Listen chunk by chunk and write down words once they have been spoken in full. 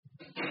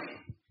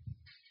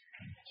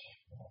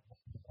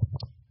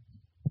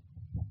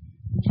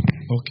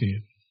Okay.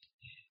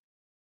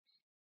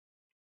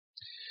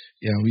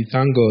 Yeah, we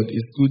thank God.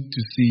 It's good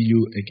to see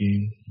you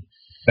again.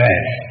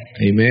 Amen.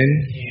 Amen.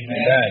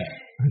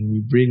 And we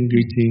bring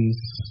greetings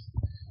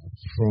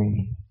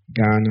from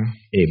Ghana,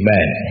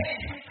 Amen.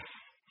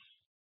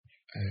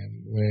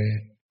 where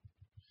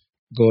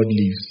God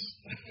lives.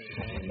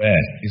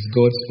 Amen. It's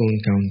God's own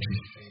country.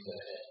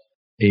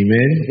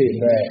 Amen.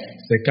 Amen.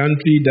 It's a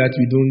country that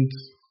we don't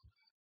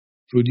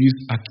produce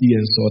ackee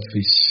and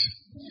swordfish.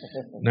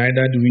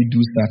 Neither do we do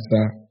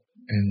sasa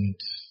and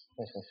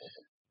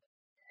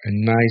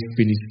nice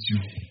spinach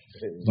stew.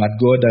 But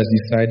God has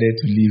decided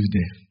to live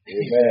there.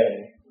 Amen.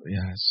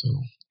 Yeah, so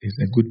it's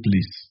a good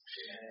place.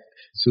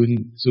 So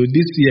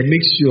this year,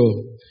 make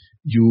sure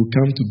you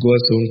come to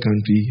God's own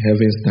country,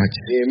 heaven's touch.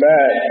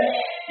 Amen.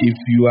 If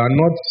you are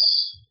not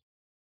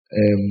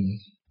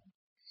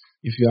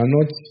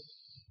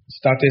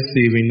started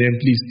saving, then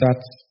please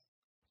start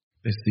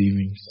the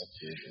savings.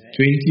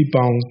 £20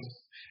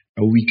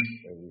 a week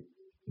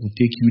will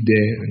take you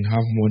there and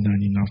have more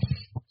than enough.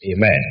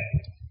 Amen.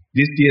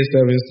 This year's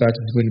heaven's touch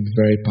is going to be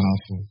very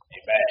powerful.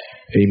 Amen.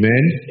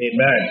 Amen.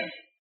 Amen.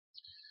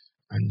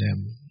 And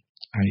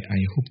I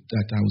hope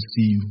that I will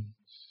see you.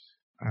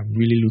 I'm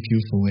really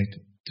looking forward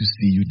to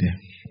see you there.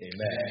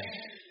 Amen.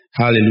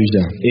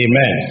 Hallelujah.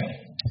 Amen.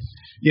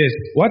 Yes,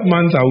 what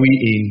month are we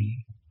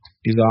in?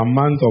 It's our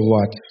month of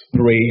what?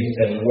 Praise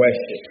and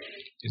worship.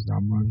 It's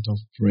our month of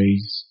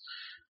praise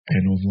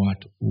and of what?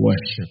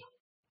 Worship.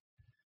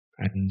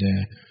 And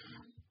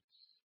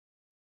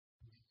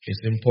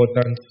it's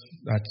important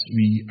that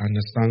we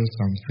understand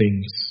some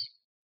things.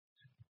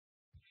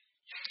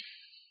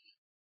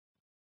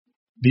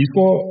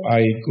 Before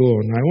I go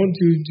on, I want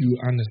you to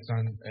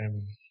understand,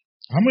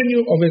 how many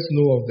of us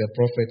know of the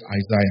prophet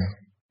Isaiah?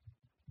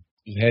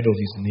 You heard of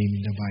his name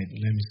in the Bible.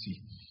 Let me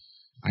see.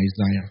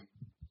 Isaiah.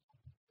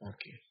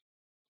 Okay.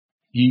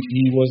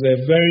 He was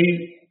a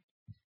very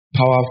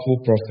powerful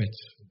prophet.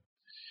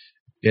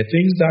 The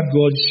things that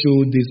God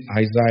showed this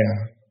Isaiah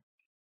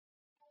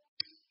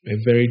were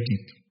very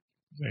deep.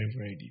 Very,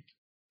 very deep.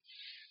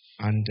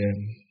 And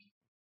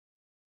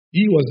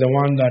he was the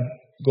one that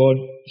God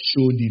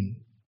showed him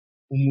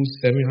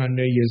almost 700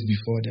 years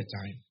before the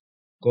time.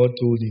 God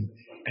told him,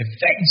 a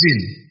virgin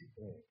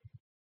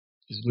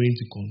is going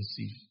to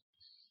conceive.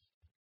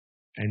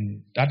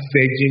 And that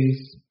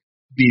virgin's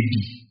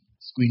baby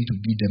is going to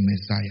be the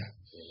Messiah.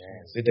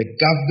 So the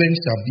government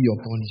shall be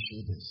upon his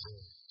shoulders,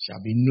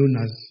 shall be known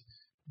as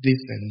this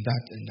and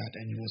that and that.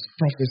 And he was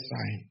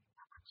prophesying.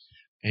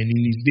 And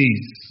in his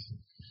days,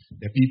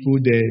 the people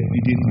there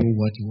didn't know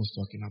what he was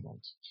talking about.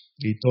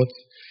 They thought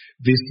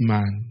this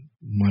man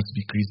must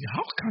be crazy.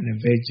 How can a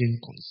virgin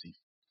conceive?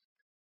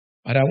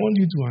 But I want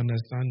you to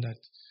understand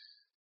that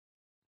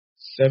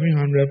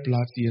 700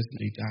 plus years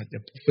later, the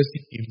prophecy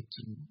came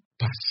to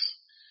pass.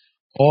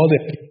 All the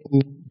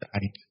people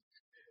died.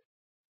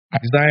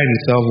 Isaiah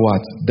himself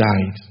what?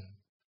 Died.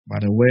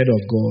 But the word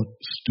of God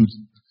stood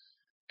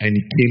and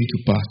it came to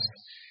pass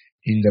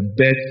in the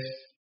birth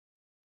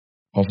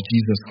of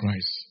Jesus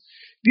Christ.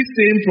 This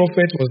same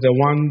prophet was the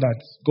one that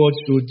God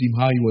showed him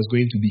how he was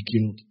going to be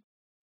killed.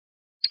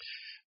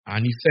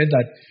 And he said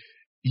that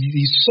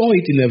he saw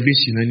it in a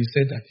vision, and he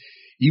said that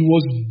he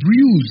was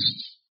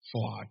bruised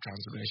for our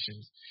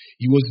transgressions.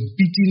 He was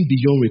beaten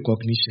beyond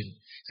recognition.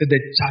 He said the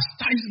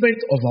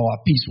chastisement of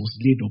our peace was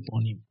laid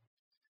upon him.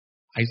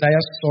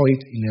 Isaiah saw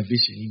it in a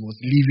vision. He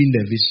was living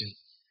the vision.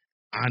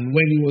 And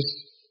when he was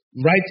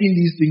writing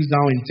these things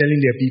down and telling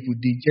the people,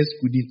 they just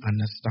couldn't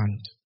understand.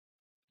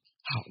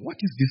 What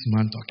is this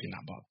man talking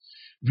about?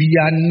 We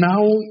are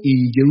now in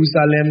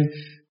Jerusalem.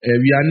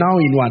 We are now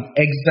in what?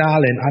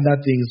 Exile and other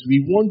things.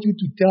 We want you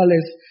to tell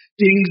us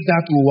things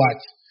that will what?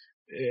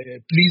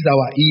 Please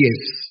our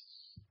ears.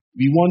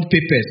 We want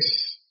papers.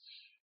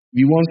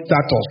 We want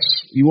status.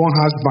 We want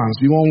husbands.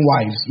 We want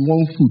wives. We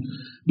want food.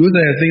 Those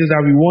are the things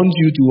that we want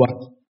you to what?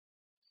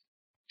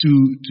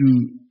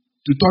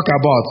 To talk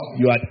about.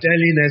 You are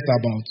telling us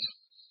about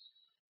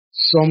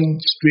some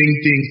strange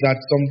things that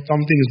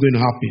something is going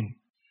to happen.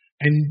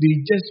 And they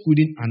just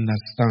couldn't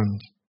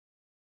understand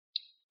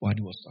what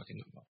he was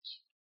talking about.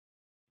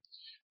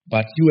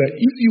 But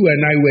if you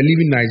and I were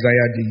living in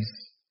Isaiah days,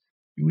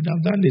 you would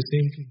have done the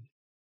same thing.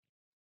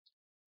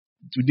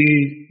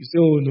 Today, you say,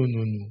 oh, no,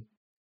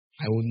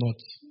 I will not.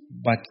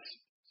 But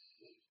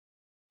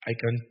I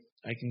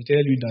can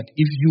tell you that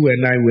if you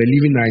and I were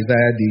living in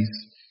Isaiah days,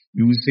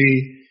 we would say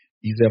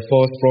he's a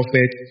false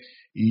prophet.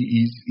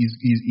 He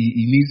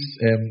needs,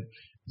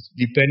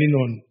 depending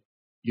on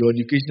your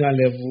educational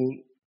level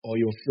or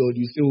your field,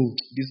 you say, oh,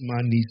 this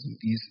man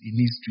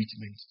needs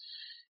treatment.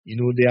 You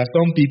know, there are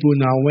some people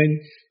now when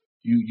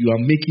you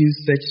are making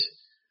such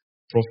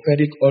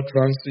prophetic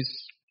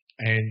utterances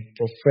and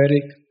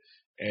prophetic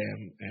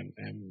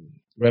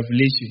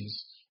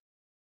revelations,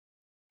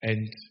 and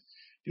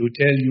they will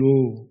tell you,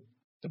 oh,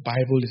 the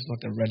Bible is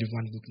not a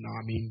relevant book now.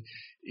 I mean,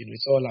 you know,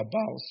 it's all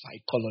about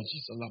psychology,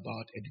 it's all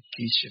about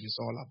education, it's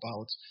all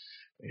about,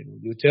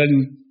 they'll tell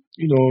you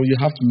You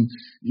have to,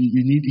 he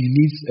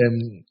needs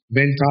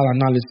mental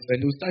analysis,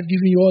 and he'll start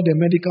giving you all the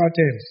medical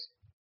terms.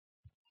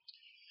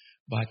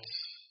 But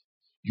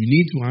you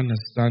need to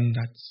understand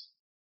that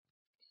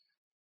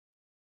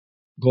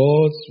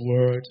God's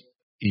word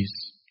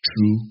is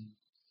true,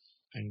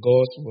 and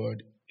God's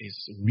word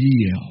is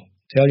real.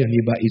 Tell your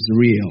neighbor, it's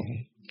real.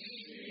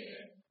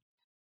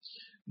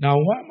 Now,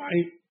 why am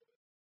I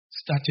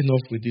starting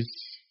off with this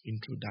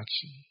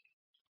introduction?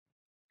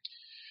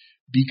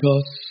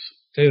 Because,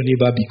 tell your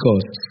neighbor,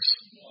 because.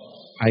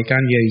 I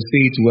can't hear you.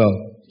 Say it well.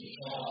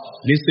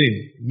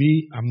 Listen,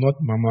 me, I'm not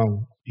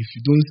Mama. If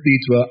you don't say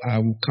it well, I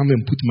will come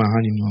and put my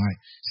hand in your eye.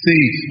 Say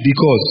it,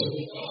 because.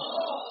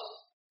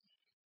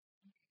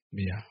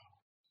 Yeah.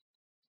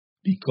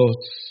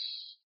 Because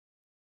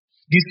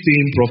this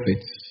same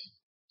prophet,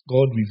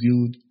 God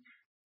revealed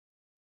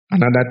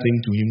another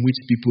thing to him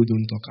which people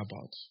don't talk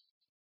about.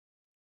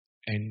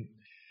 And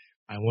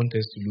I want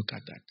us to look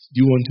at that.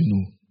 Do you want to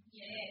know?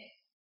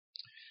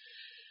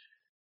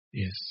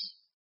 Yes.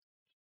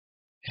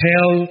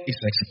 Hell is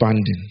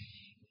expanding.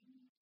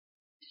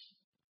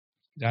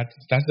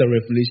 That's the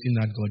revelation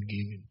that God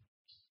gave him.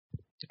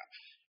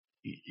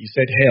 He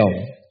said hell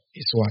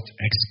is what?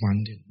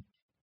 Expanding.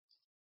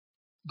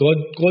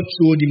 God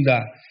showed him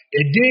that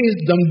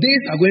some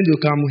days are going to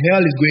come,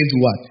 hell is going to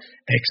what?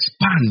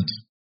 Expand.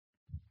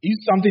 If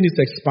something is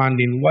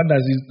expanding, what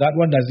does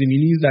it mean?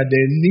 It means that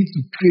there needs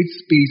to create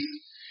space.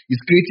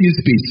 It's creating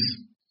space.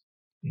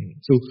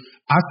 So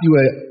as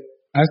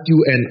you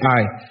and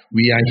I,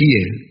 we are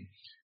here,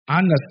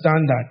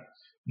 understand that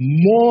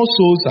more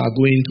souls are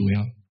going to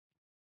hell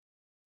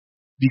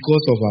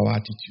because of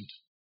our attitude,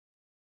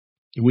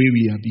 the way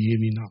we are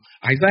behaving now.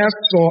 Isaiah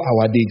saw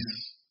our days,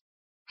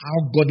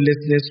 how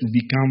godlessness will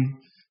become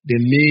the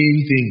main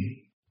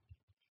thing.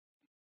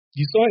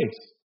 You saw it.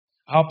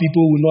 How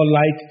people will not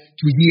like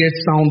to hear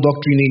sound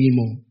doctrine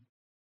anymore.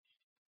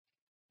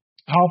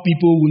 How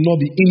people will not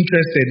be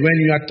interested when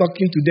you are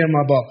talking to them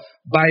about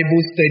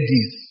Bible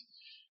studies.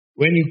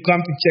 When you come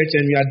to church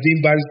and you are doing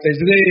Bible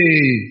studies,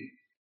 hey,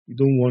 we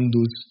don't want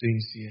those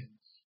things here.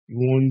 We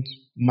want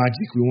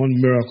magic. We want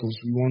miracles.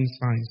 We want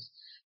signs.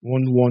 We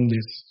want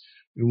wonders.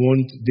 We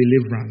want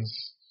deliverance.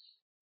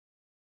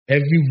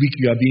 Every week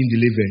you are being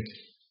delivered.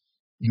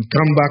 You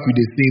come back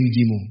with the same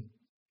demon.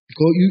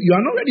 Because you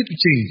are not ready to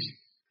change.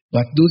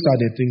 But those are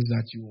the things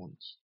that you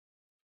want.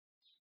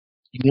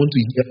 You want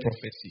to hear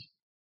prophecy.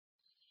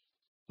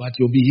 But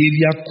your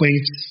behavior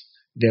quenches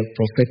the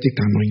prophetic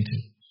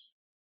anointing.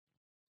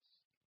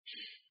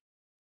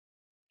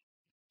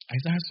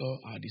 Isaiah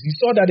saw this. He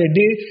saw that the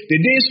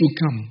days will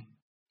come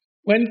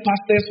when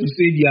pastors will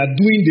say they are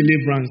doing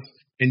deliverance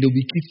and they'll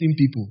be kissing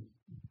people.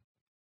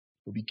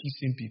 They'll be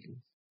kissing people.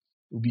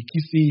 They'll be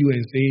kissing you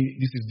and saying,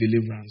 this is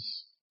deliverance.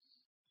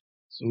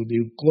 So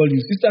they'll call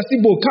you, Sister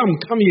Sibo,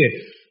 come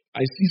here.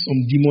 I see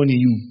some demon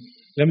in you.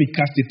 Let me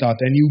cast it out.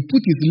 And you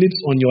put his lips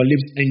on your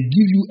lips and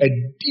give you a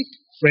deep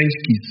French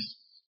kiss.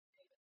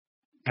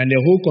 And the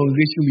whole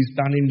congregation will be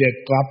standing there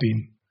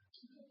clapping.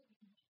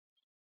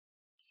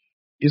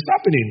 It's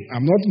happening.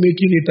 I'm not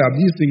making it up.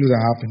 These things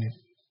are happening.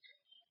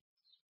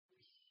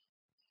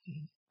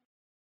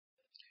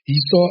 He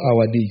saw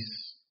our days.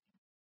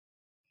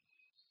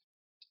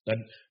 That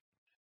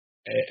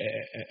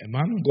a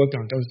man of God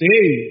can come and say,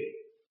 hey,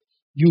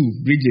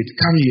 you, Bridget,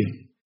 come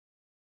here.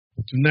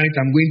 Tonight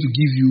I'm going to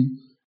give you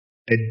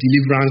a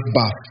deliverance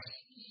bath.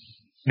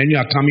 When you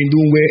are coming,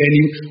 don't wear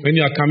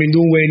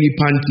any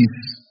panties.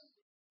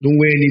 Don't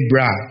wear any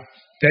bra.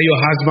 Tell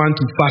your husband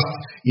to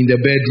fast in the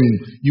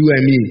bedroom. You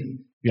and me,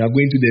 we are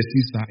going to the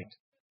seaside.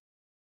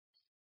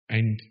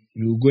 And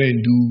we will go and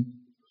do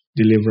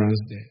deliverance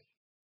there.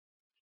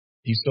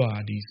 He saw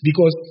our days.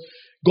 Because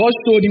God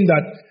showed him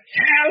that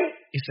hell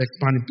is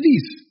expanding.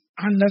 Please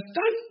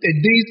understand the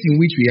days in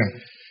which we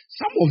are.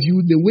 Some of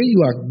you, the way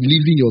you are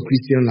living your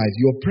Christian life,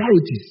 your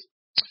priorities,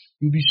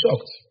 you'll be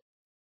shocked.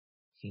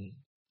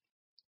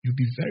 You'll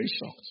be very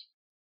shocked.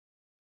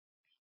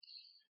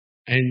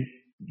 And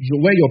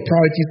where your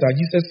priorities are,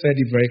 Jesus said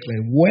it very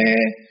clearly.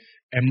 Where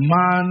a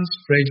man's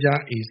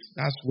treasure is,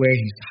 that's where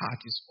his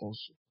heart is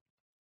also.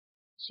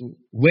 So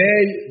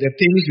where the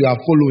things you are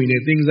following,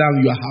 the things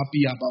that you are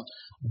happy about,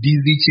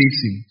 busy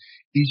chasing,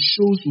 it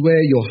shows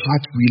where your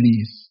heart really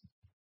is.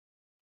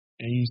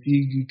 And you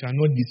see, you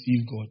cannot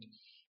deceive God.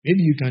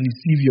 Maybe you can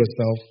deceive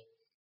yourself,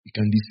 you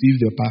can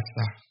deceive the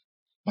pastor,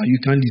 but you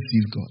can't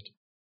deceive God.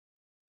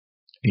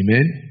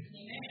 Amen?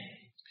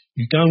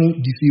 You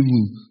can't deceive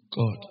who?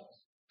 God.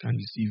 You can't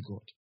deceive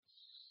God.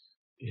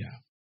 Yeah.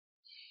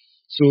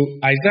 So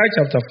Isaiah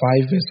chapter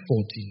 5 verse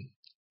 14.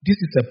 This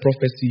is a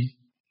prophecy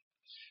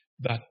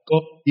that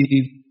God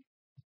gave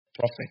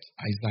prophet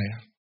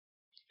Isaiah.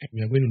 And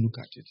we are going to look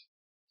at it.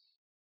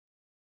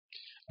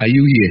 Are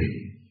you here?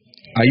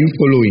 Are you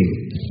following?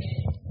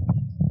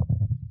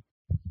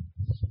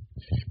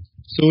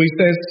 So it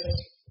says,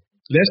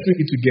 let's read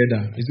it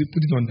together. Is it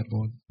put it on the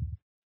board?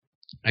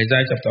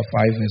 Isaiah chapter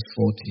 5 verse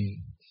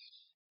 14.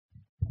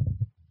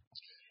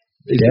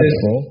 It says,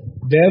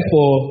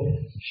 therefore,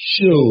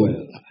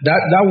 Sheol.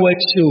 That word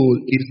Sheol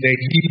is the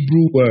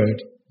Hebrew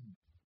word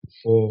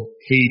for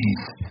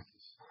Hades.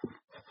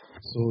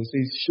 So it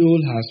says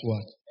Sheol has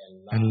what?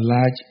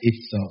 Enlarged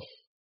itself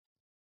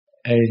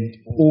and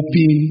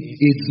opened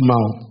its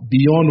mouth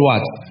beyond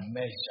what?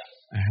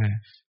 Uh-huh.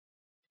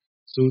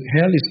 So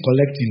hell is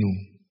collecting.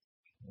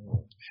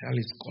 Hell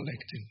is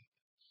collecting.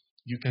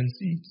 You can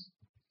see it.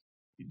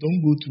 You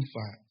don't go too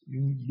far.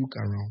 You look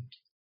around.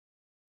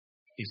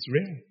 It's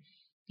real.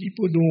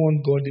 People don't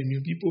want God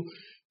anymore.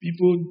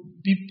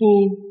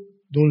 People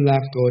don't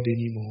love God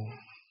anymore.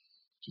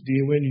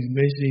 Today, when you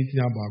mention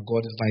anything about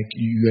God, it's like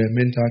you're a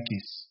mental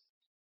case,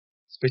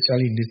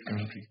 especially in this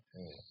country.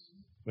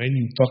 When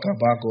you talk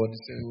about God, you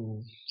say,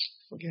 "Oh,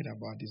 forget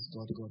about this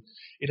God."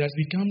 It has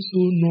become so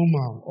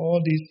normal. All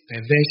this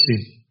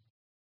perversion,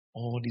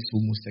 all this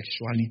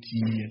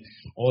homosexuality, and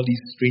all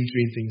these strange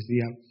things. They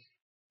are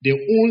the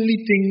only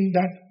thing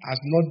that has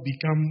not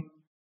become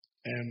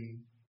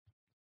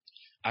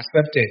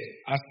accepted,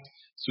 as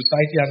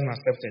society hasn't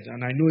accepted,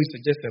 and I know it's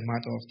just a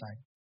matter of time.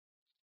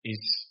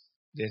 It's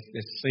the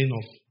sin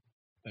of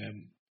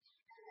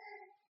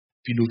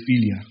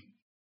pedophilia.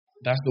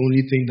 That's the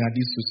only thing that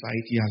this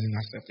society hasn't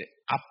accepted.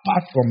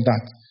 Apart from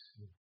that,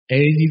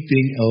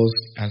 anything else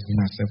has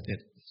been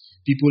accepted.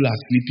 People are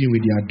sleeping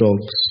with their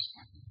dogs.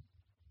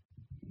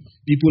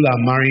 People are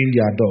marrying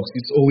their dogs.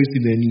 It's always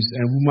in the news.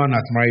 A woman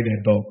has married a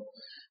dog.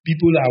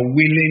 People are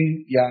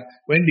willing,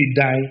 when they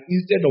die,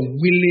 instead of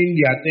willing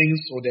their things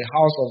for the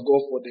house of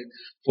God,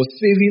 for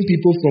saving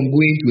people from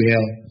going to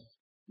hell,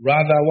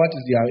 rather, what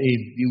is their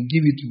aim? They will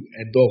give it to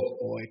a dog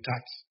or a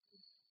cat.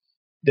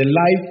 The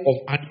life of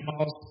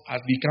animals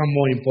has become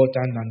more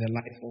important than the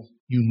life of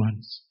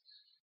humans,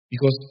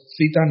 because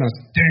Satan has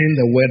turned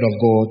the word of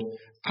God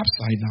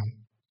upside down.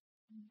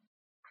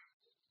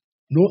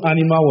 No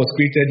animal was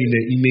created in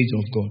the image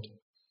of God.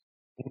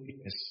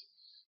 Only us.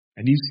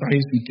 And if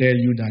science will tell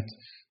you that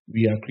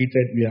we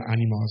are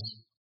animals,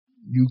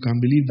 you can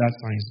believe that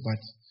science,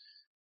 but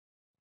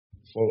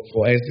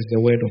for us it's the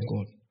word of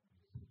God.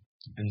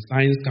 And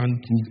science can't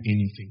prove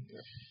anything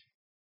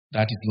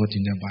that is not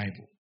in the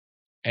Bible.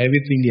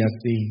 Everything they are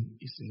saying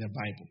is in the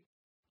Bible.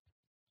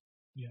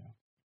 Yeah.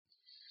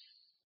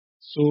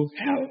 So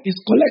hell is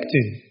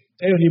collecting.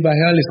 Tell your neighbor,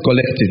 hell is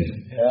collecting.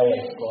 Hell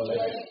is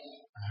collecting.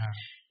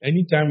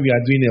 Anytime we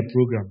are doing a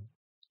program,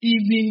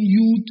 even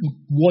you to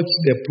watch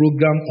the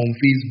program on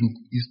Facebook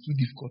is too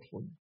difficult for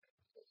you.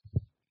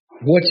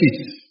 Watch it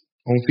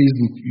on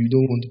Facebook, you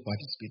don't want to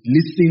participate.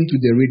 Listen to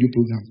the radio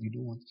program, you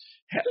don't want.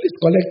 Hell is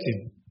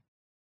collecting.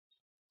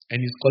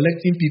 And it's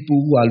collecting people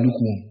who are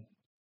lukewarm.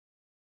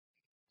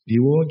 They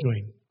will all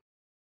join.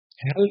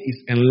 Hell is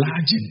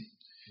enlarging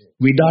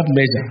without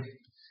measure.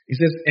 It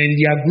says, and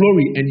their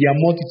glory and their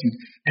multitude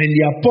and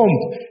their pomp,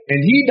 and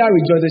he that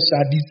rejoices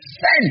shall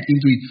descend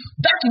into it.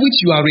 That which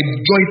you are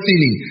rejoicing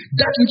in,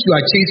 that which you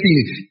are chasing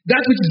in,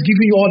 that which is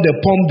giving you all the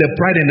pomp, the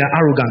pride, and the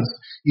arrogance,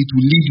 it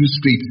will lead you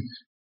straight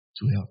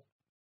to hell.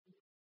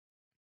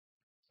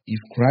 If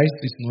Christ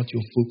is not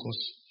your focus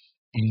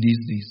in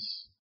these days,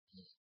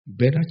 you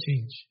better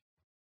change.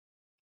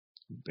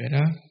 You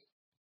better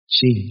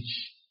change.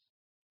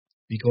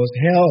 Because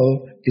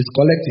hell is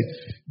collected.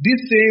 This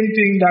same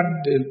thing that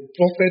the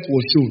prophet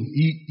was shown,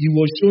 he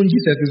was shown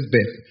Jesus'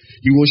 birth.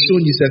 He was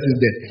shown Jesus'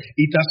 death.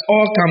 It has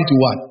all come to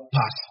what?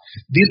 Pass.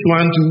 This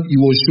one too, he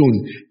was shown.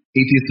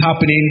 It is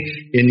happening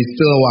and it's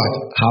still what?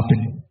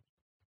 Happening.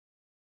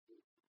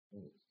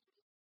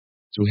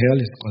 So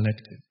hell is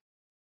collected.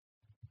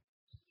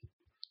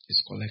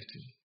 It's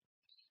collecting.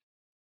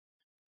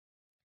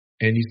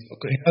 And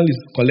hell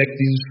is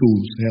collecting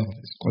souls. Hell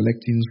is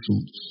collecting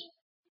souls.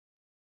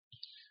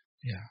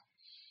 Yeah.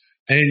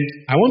 And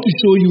I want to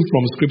show you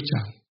from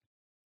scripture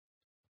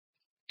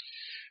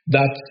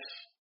that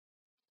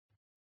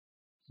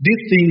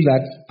this thing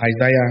that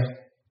Isaiah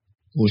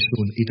was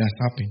shown, it has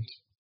happened.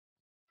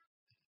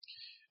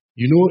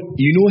 You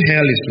know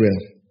hell is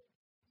real.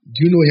 Do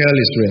you know hell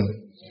is real?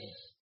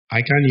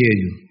 I can't hear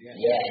you.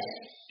 Yes.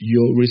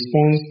 Your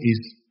response is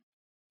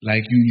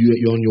like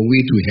you're on your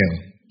way to hell.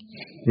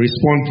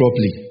 Respond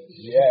properly.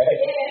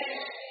 Yes.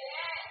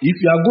 If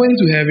you are going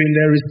to heaven,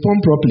 then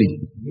respond properly.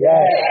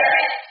 Yes.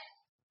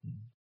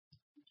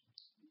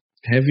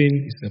 Heaven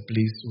is a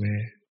place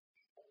where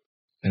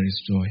there is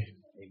joy.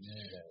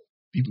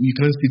 People, you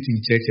can't sit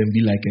in church and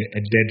be like a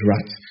dead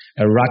rat,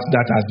 a rat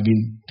that has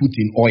been put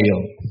in oil.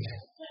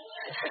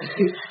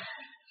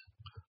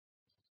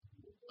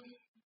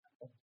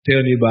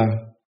 Tell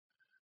neighbor,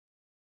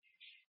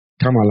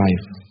 come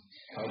alive.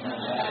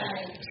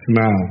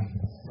 Smile.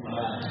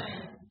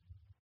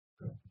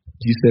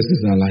 Jesus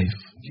is alive.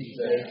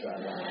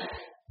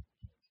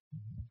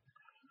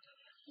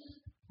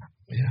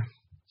 Yeah.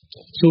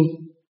 So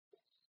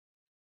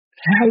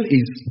hell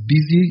is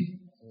busy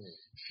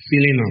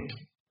filling up.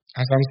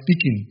 As I'm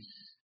speaking,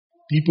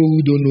 people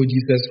who don't know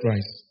Jesus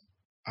Christ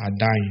are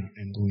dying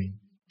and going.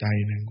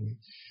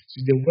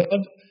 So the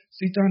world,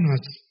 Satan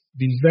has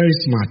been very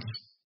smart.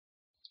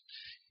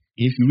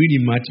 If you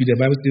read in Matthew, the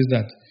Bible says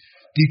that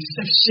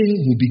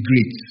deception will be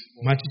great.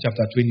 Matthew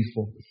chapter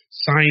 24.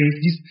 Signs.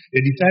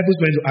 The disciples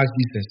went to ask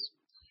Jesus,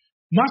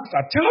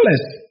 Master, tell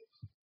us.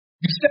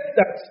 You said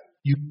that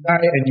you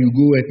die and you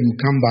go and you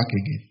come back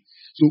again.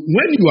 So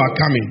when you are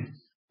coming,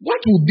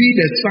 what will be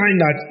the sign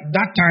that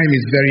that time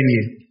is very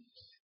near?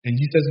 And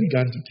Jesus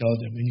began to tell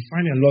them. And you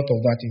find a lot of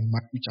that in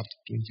Matthew chapter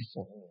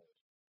 24.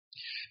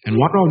 And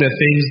one of the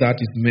things that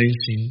is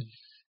mentioned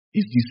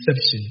is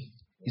deception.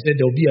 He said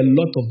there will be a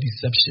lot of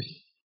deception.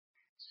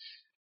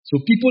 So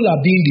people are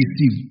being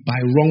deceived by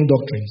wrong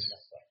doctrines.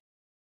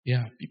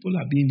 Yeah, people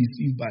are being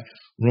deceived by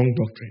wrong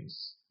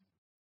doctrines.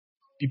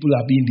 People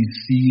are being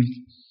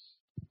deceived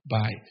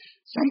by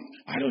some,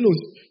 I don't know,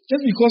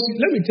 just because,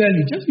 let me tell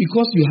you, just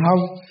because you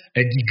have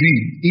a degree,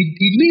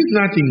 it means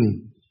nothing.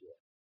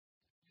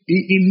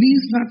 It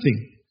means nothing.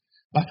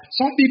 But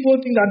some people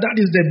think that that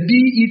is the be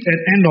it and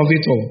end of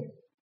it all.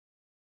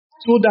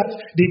 So that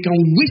they can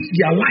waste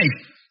their life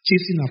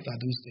chasing after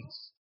those things.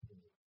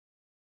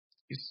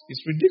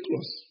 It's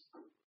ridiculous.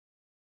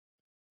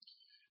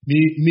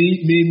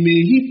 May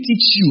He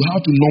teach you how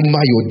to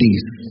number your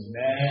days.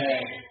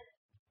 Amen.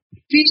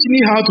 Teach me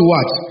how to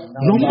what?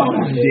 Number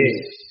my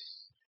days.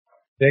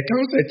 There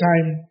comes a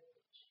time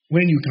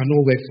when you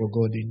cannot work for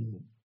God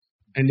anymore.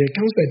 And there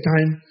comes a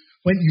time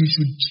when you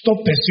should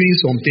stop pursuing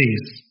some things.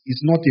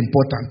 It's not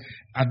important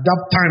at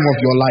that time of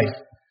your life.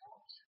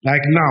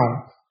 Like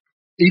now,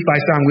 if I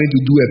say I'm going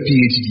to do a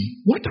PhD,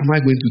 what am I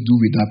going to do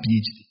with that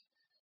PhD?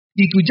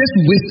 It will just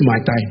waste my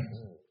time.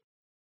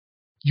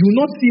 You will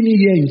not see me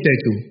here in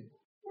church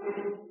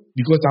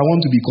because I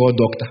want to be called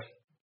doctor.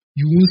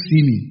 You won't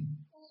see me.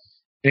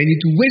 And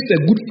it will waste a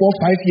good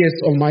 4-5 years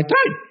of my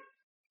time.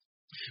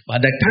 By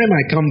the time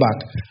I come back,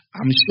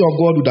 I'm sure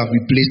God would have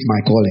replaced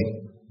my calling.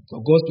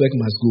 So God's work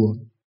must go on.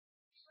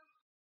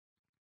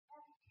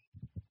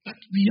 But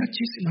we are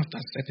chasing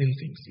after certain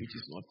things which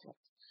is not right.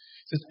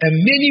 It says, and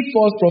many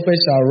false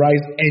prophets shall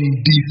rise and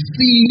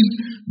deceive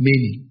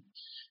many.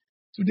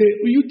 Today,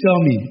 will you tell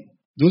me,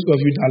 those of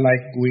you that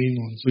like going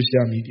on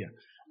social media,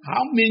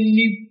 how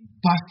many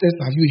pastors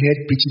have you heard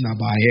preaching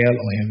about hell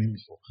or heaven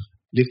before?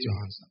 Lift your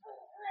hands up.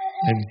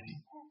 Let me see.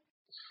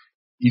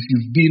 If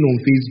you've been on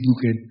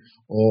Facebook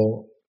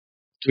or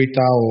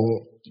Twitter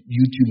or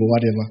YouTube or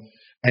whatever,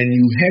 and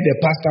you heard a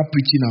pastor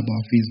preaching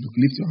about Facebook,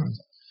 lift your hands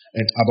up.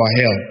 And about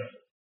hell.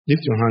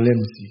 Lift your hand, let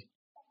me see.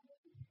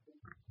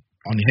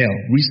 On hell,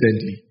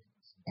 recently.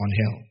 On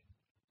hell.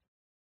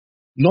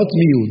 Not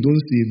me,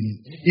 don't say me.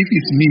 If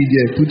it's me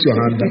there, put your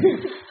hand down.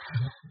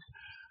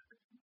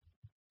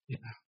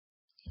 Yeah.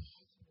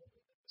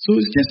 So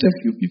it's just a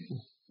few people.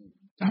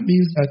 That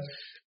means that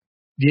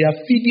they are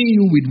feeding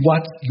you with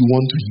what you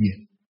want to hear,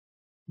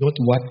 not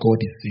what God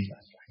is saying.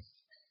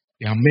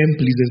 They are men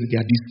pleasers, they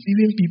are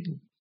deceiving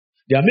people.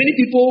 There are many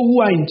people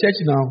who are in church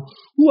now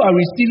who are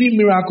receiving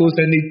miracles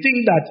and they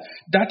think that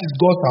that is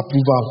God's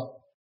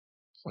approval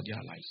for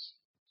their lives.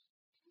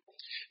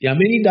 There are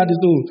many that is,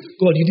 oh,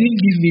 God, you didn't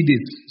give me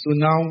this, so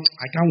now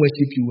I can't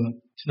worship you well.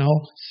 So now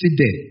sit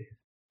there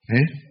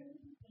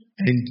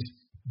and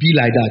be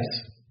like that.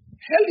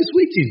 Hell is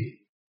waiting.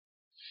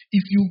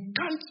 If you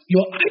can't,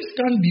 your eyes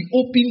can't be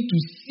open to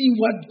see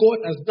what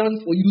God has done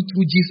for you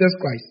through Jesus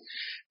Christ,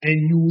 and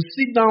you will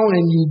sit down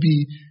and you'll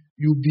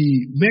be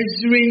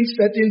measuring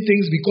certain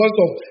things because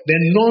of the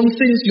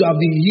nonsense you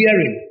have been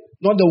hearing,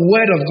 not the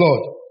word of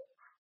God.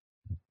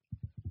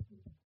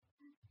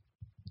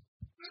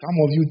 Some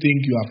of you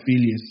think you are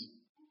failures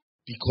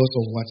because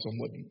of what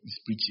somebody is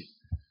preaching,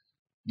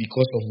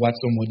 because of what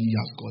somebody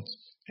has got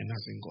and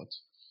hasn't got.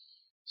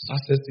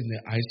 Success in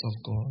the eyes of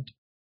God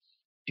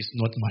is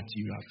not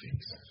material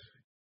things.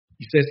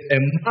 He says, a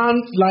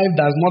man's life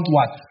does not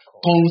what?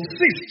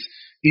 Consist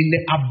in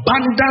the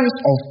abundance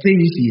of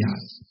things he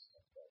has.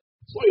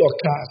 It's not your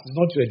class, it's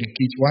not your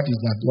education. What is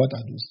that? What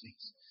are those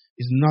things?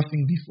 It's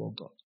nothing before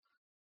God.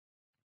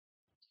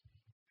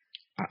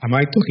 Am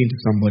I talking to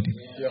somebody?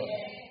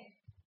 Yeah.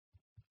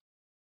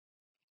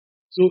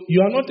 So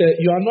you are not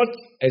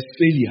a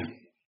failure.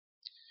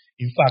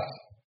 In fact,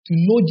 to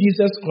know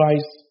Jesus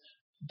Christ,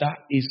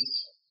 that is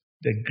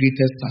the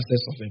greatest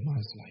success of a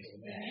man's life.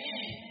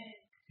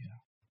 Yeah.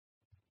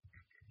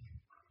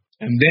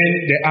 And then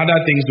the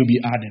other things will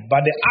be added.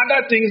 But the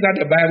other things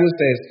that the Bible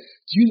says,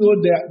 do you know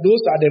that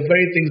those are the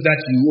very things that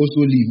you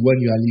also live when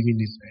you are leaving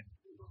this earth?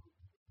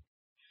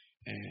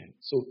 And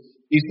so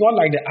it's not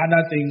like the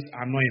other things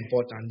are not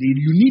important.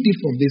 You need it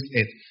from this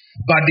earth.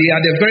 But they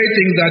are the very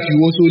things that you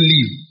also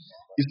live.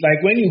 It's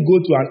like when you go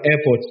to an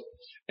airport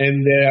and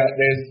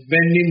there's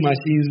vending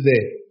machines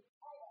there.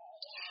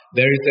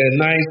 There is a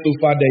nice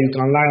sofa that you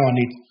can lie on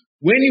it.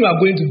 When you are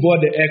going to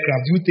board the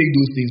aircraft, you take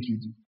those things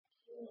with you.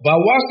 But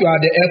whilst you are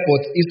at the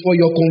airport, it's for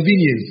your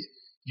convenience.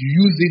 You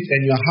use it and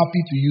you are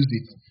happy to use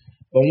it.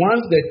 But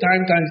once the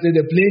time comes, say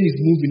the plane is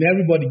moving,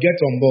 everybody gets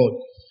on board.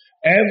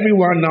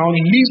 Everyone now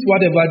leaves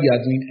whatever they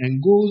are doing and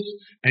goes,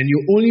 and the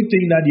only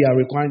thing that they are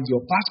requiring is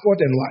your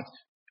passport and what?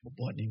 Your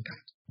boarding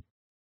card.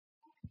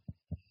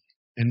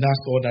 And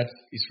that's all that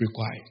is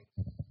required.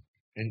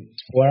 And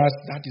for us,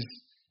 that is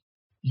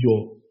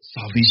your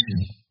salvation.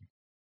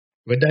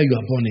 whether you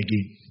are born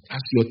again,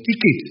 as your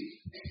ticket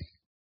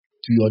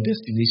to your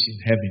destination,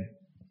 heaven.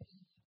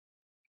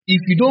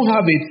 If you don't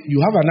have it,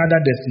 you have another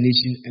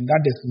destination, and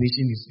that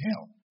destination is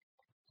hell.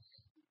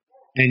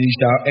 And you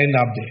shall end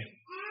up there.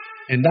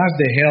 And that's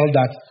the hell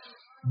that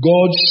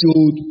God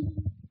showed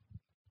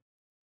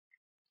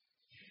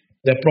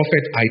the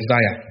prophet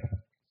Isaiah.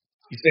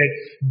 He said,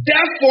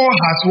 therefore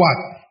has what?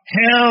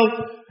 Hell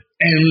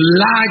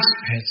enlarged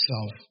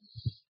herself.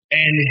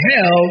 And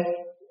hell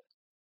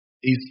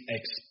is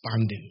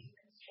expanding.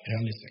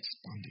 Hell is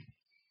expanding.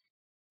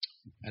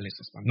 Hell is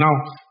expanding. Now,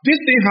 this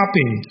thing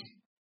happened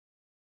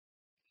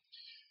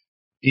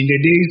in the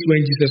days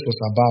when Jesus was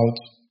about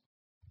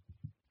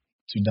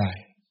to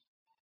die.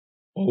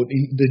 Or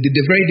in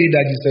the very day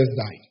that Jesus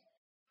died.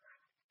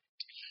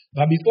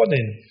 But before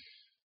then,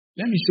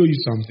 let me show you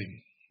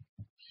something.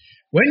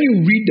 When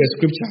you read the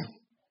scripture,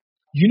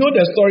 you know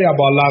the story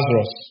about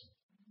Lazarus.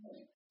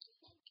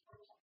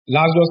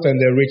 Lazarus and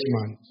the rich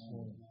man.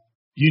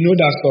 You know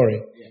that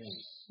story?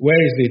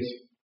 Where is it?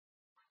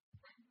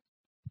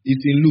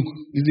 It's in Luke,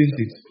 isn't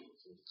it?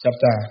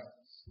 Chapter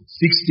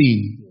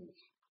 16.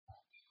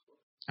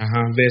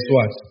 Verse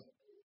what?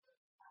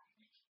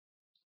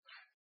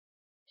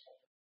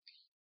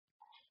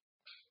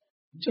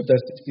 Chapter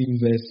 16,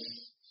 verse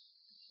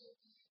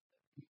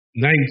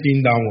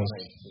 19 downwards.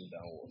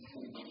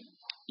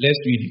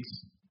 Let's read it.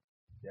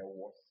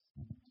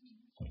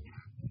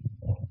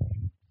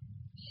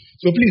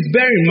 So please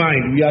bear in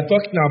mind, we are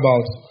talking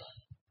about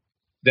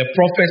the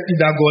prophecy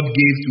that God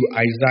gave to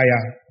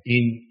Isaiah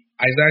in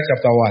Isaiah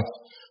chapter what?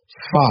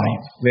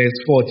 5, verse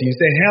 14. He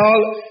said,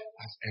 hell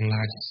has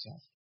enlarged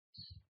itself.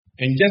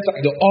 And just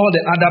like all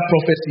the other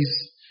prophecies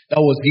that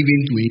was given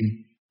to him,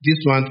 this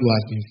one too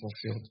has been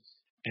fulfilled.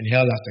 And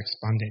hell has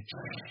expanded.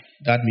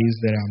 That means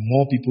there are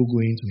more people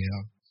going to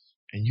hell.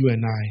 And you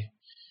and I,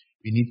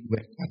 we need to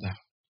work harder.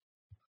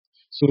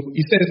 So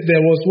he says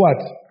there was what?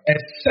 A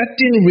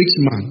certain rich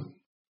man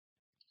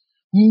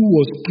who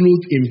was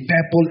clothed in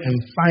purple and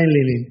fine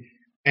linen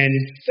and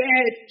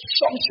fed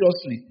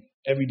sumptuously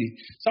every day.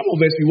 Some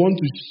of us, we want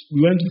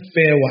to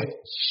fare what?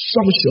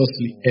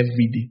 Sumptuously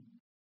every day.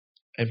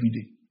 Every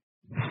day.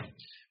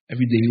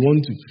 Every day you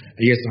want to.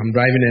 Yes, I'm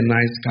driving a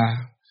nice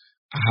car.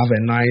 I have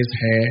a nice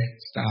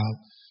hairstyle.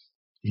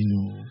 You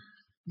know,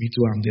 me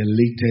too, I'm the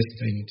latest,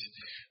 and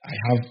I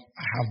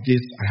have this,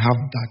 I have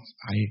that.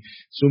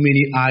 So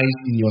many eyes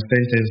in your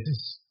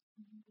sentences.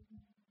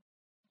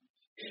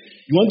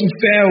 You want to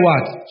fare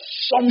what?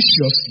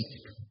 Sumptuously.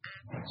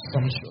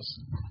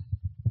 Sumptuously.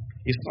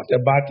 It's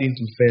not a bad thing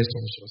to fare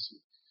sumptuously.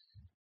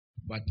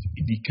 But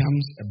it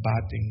becomes a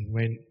bad thing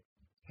when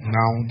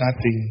now that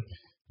thing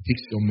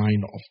takes your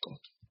mind off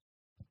God.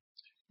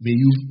 May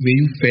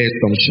you fare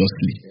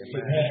sumptuously.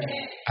 Amen.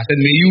 I said,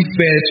 may you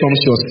fare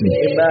sumptuously.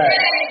 Amen.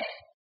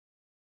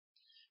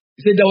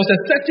 He said there was a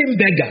certain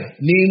beggar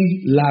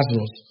named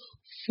Lazarus,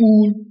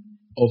 full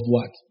of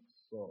what?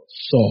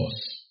 Sores.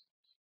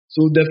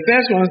 So the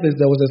first one says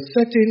there was a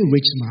certain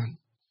rich man.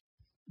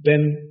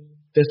 Then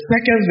the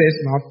second verse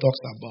now talks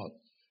about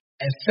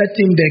a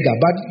certain beggar.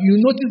 But you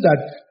notice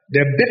that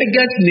the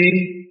beggar's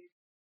name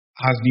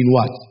has been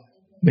what?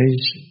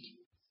 Mentioned.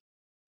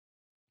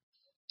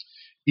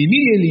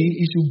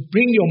 Immediately, it should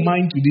bring your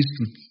mind to this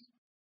truth,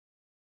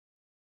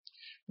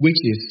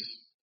 which is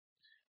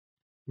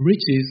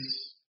riches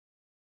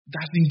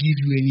doesn't give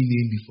you any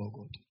name before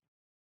God.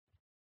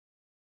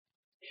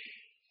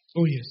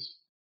 Oh yes,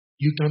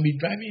 you can be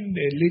driving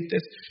the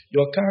latest.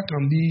 Your car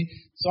can be.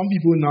 Some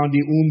people now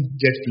they own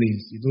jet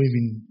planes. They don't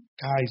even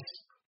cars.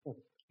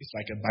 It's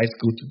like a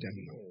bicycle to them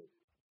now.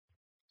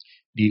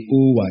 They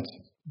own what?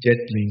 Jet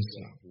planes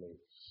now.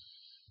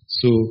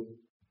 So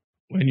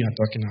when you are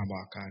talking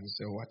about car, you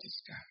say, what is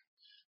car?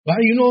 But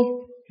you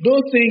know,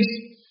 those things,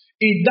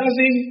 it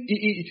doesn't,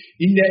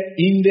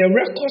 in the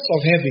records of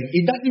heaven,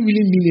 it doesn't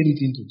really mean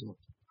anything to God.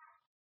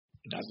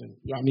 It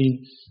doesn't. I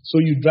mean,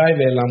 so you drive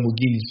a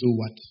Lamborghini, so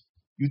what?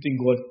 You think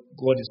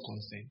God is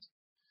concerned?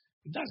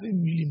 It doesn't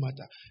really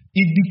matter.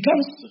 It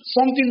becomes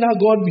something that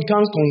God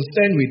becomes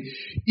concerned with.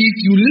 If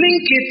you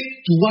link it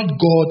to what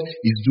God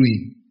is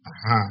doing,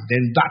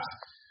 then that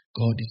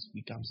God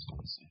becomes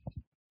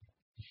concerned.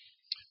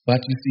 But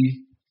you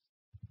see,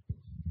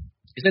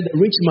 he said the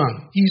rich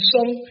man, he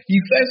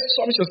first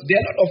sumptuous. There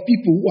are a lot of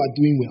people who are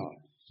doing well.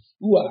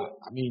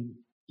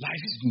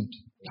 Life is good.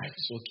 Life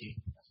is okay.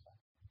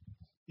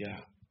 Yeah.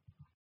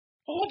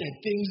 All the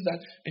things that,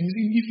 and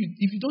you see,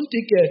 if you don't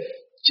take care,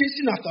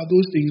 chasing after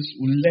those things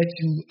will let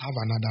you have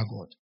another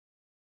God.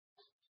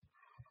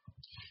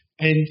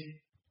 And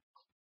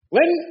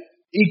when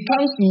it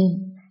comes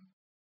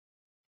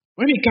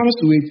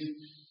to it,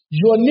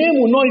 your name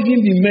will not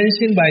even be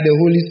mentioned by the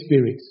Holy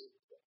Spirit.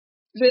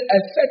 He said, a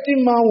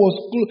certain man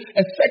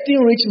a certain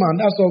rich man,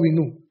 that's all we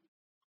know,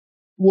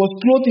 was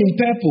clothed in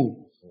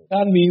purple.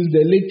 That means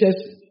the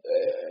latest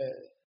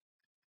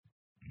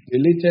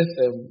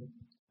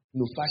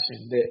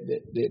fashion,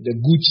 the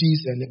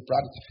Gucci's and the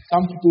Prada.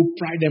 Some people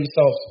pride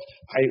themselves.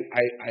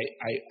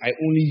 I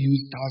only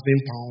use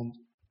 1,000-pound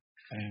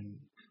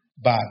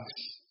bags.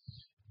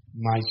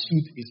 My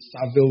suit is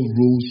Savile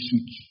Row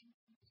suit.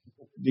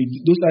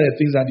 Those are the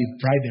things that they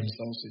pride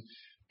themselves in.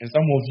 And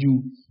some of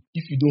you,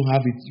 if you don't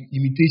have it,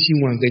 imitation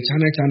ones, the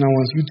China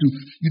ones, you too,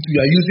 you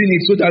are using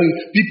it so that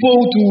people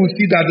too will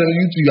see that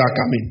you too you are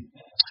coming.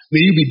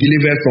 May you be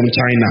delivered from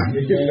China.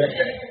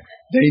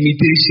 The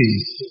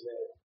imitations.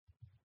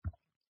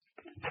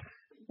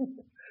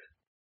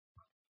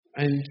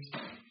 And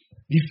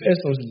the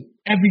first was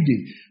every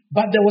day.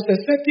 But there was a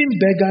certain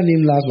beggar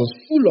named Lazarus,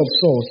 full of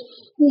sores,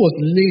 who was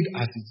laid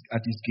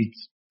at his gate.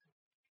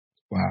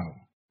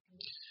 Wow.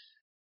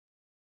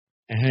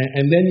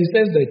 And then he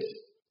says that,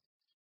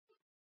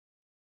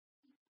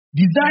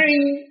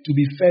 desiring to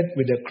be fed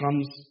with the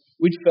crumbs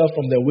which fell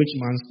from the rich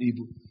man's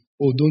table.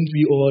 Oh, don't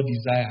we all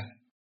desire?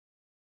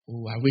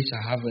 Oh, I wish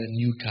I have a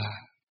new car.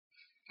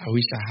 I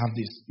wish I have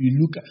this.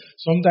 You look at,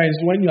 sometimes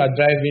when you are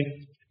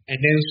driving and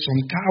then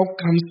some car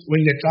comes,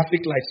 when the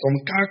traffic light, some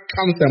car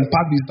comes and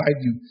parks beside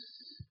you.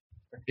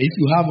 If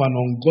you have an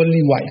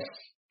ungodly wife,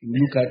 you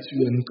look at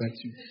you and look at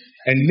you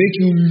and make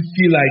you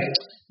feel like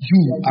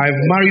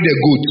I've married a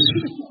goat.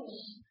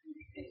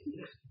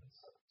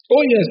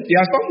 Oh yes, there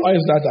are some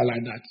wives that are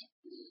like that.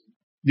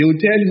 They will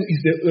tell you,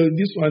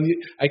 this one,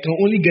 I can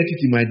only get it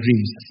in my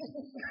dreams.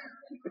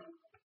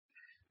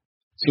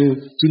 So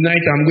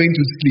tonight I'm going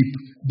to sleep.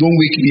 Don't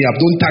wake me up.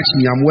 Don't touch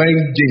me. I'm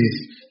wearing jeans.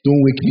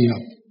 Don't wake me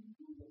up.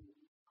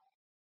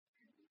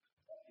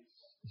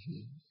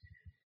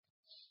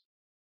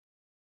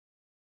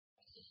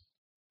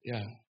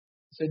 Yeah.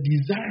 So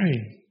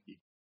desiring.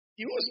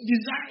 He was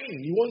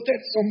desiring. He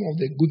wanted some of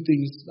the good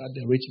things that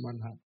the rich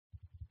man had.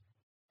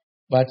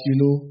 But he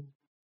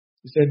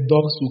said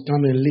dogs will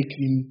come and lick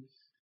him,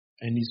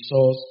 and he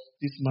saw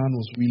this man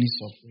was really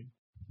suffering.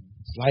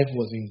 His life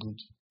wasn't good.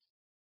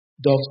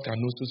 Dogs can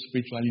also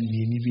spiritually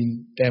mean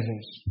even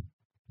devils.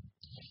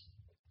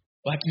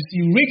 But you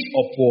see, rich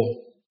or poor,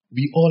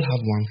 we all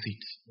have one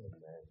feet.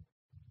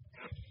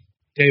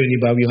 Tell your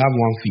neighbor, we have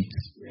one feet.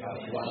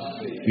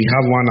 We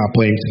have one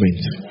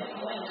appointment.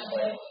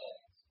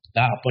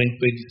 That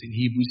appointment is in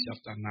Hebrews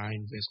chapter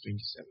 9, verse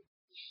 27.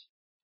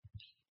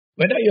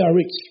 Whether you are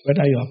rich,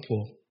 whether you are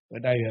poor,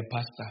 whether you are a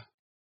pastor,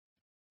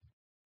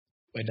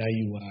 whether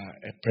you are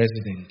a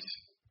president.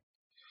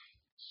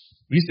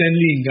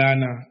 Recently in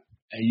Ghana,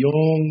 a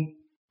young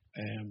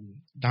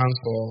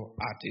dancehall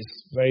artist,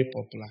 very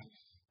popular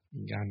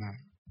in Ghana,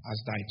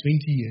 has died.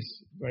 20 years,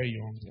 very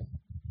young girl.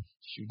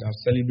 She would have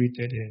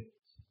celebrated her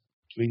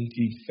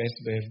 21st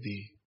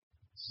birthday,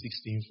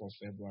 16th of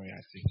February,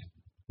 I think.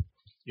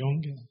 Young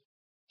girl,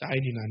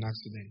 died in an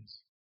accident.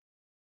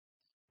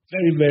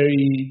 Very,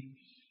 very,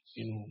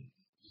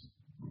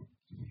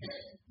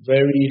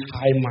 very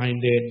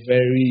high-minded,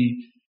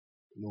 very,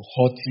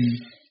 haughty,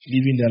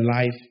 living the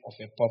life of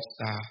a pop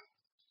star.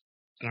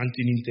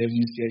 Granting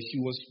interviews here, she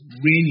was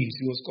reigning.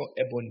 She was called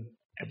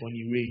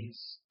Ebony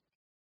Reigns.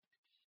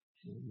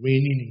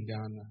 Reigning in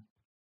Ghana.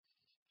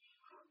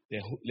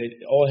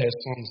 All her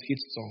songs,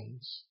 hit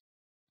songs.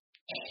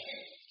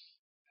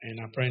 And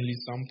apparently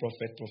some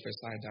prophet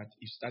prophesied that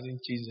if she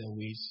doesn't change her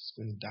ways, she's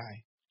going to die.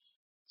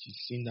 She's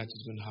seen that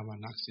she's going to have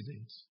an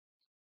accident.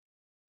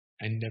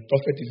 And the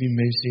prophet even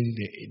mentioned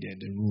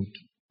the road.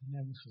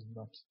 Never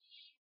forgot.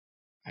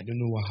 I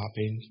don't know what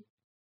happened.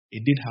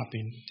 It did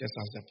happen just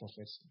as the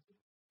prophet said.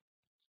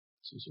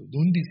 So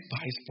don't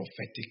despise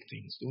prophetic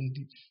things.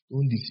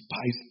 Don't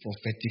despise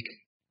prophetic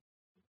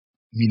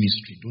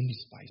ministry. Don't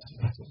despise it.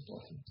 That's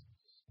important.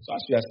 So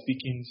as we are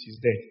speaking, she's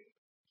dead.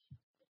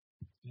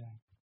 Yeah.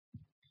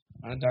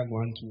 Another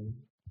one too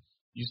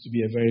used to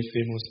be a very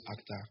famous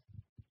actor.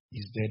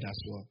 He's dead as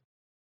well.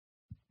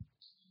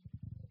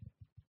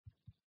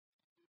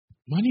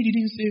 Money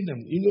didn't save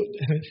them.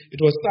 It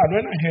was sad.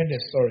 When I heard the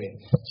story,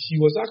 she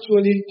was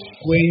actually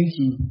going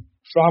to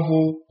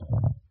travel.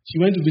 She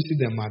went to visit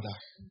their mother.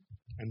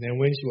 And then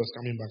when she was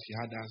coming back, she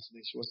had an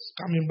accident. She was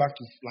coming back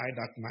to fly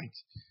that night.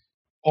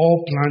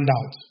 All planned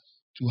out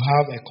to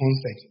have a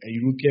concert, a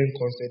European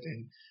concert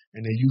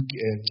and a UK,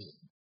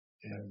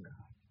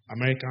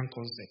 American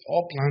concert.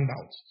 All planned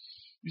out.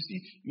 You see,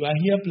 you are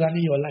here planning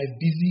your life,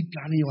 busy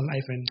planning your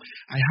life, and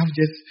I have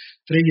just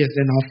 3 years,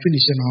 then I'll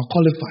finish and I'll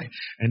qualify.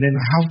 And then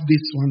I have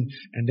this one,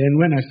 and then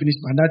when I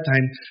finish by that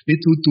time,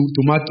 little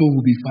tomato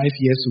will be 5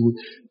 years old,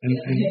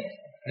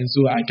 and so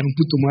I can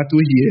put tomato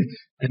here,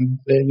 and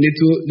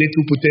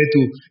little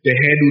potato, the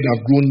head would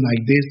have grown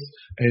like this,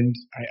 and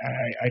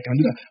I can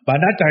do that.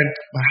 By that time,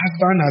 my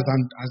husband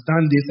has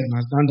done this and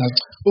has done that.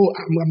 Oh,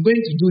 I'm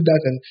going to do that,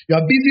 and you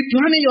are busy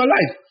planning your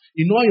life.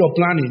 In all your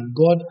planning,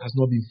 God has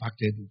not been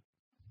factored in.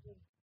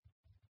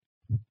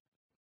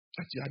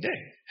 But you are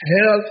there.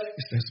 Hell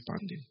is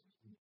responding.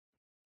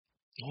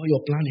 All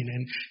your planning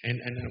and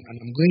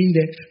I'm going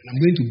there and I'm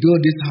going to build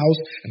this house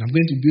and I'm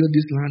going to build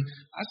this land.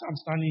 As I'm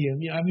standing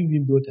here, I haven't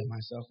even built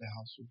myself a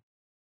house.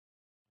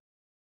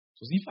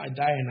 So if I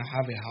die and I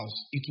have a house,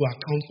 it will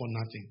account for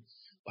nothing.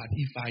 But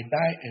if I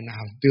die and I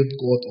have built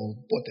God or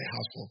bought a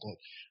house for God,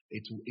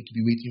 it will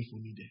be waiting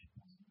for me there.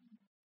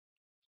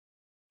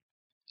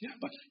 Yeah,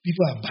 but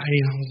people are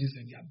buying houses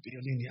and they are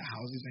building their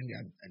houses and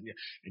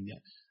they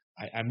are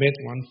I met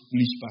one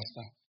foolish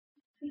pastor.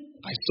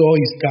 I saw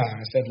his car.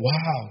 I said,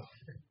 wow.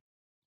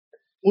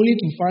 Only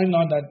to find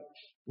out that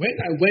when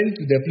I went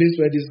to the place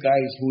where this guy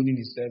is holding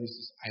his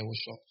services, I was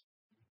shocked.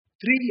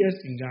 3 years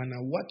in Ghana,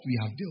 what we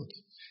have built.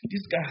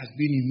 This guy has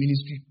been in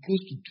ministry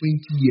close to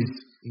 20 years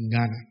in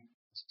Ghana.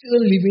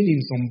 Still living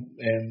in some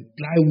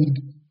plywood.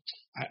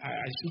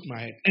 I shook my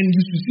head. And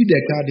you should see the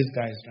car this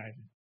guy is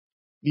driving.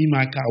 Me,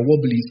 my car,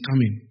 wobbly is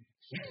coming.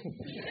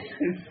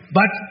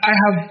 But I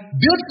have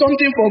built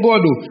something for God,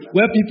 though,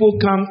 where people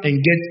come and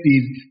get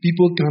saved.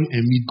 People come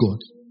and meet God.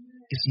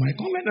 It's my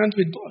covenant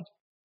with God.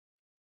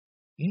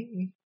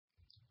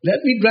 Let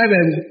me drive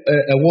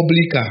a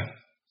wobbly car.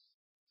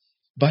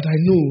 But I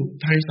know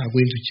times are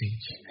going to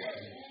change.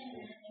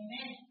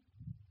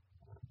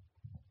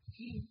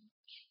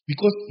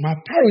 Because my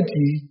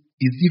priority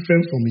is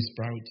different from his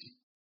priority.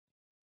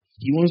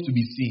 He wants to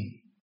be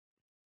seen.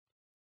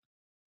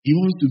 He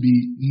wants to be,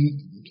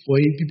 for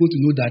people to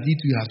know that he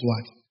too has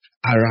what?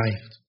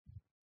 Arrived.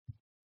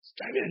 It's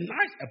driving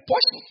a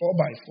Porsche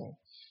 4x4.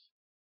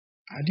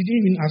 I didn't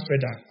even ask for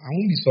that. I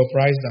won't be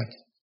surprised that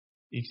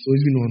it's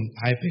even on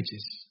high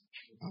purchase.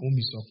 I won't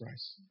be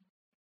surprised.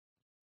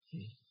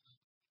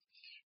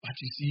 But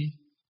you see,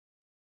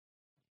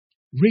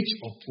 rich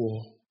or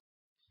poor,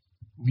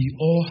 we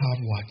all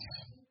have what?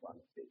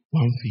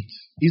 One faith.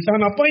 It's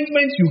an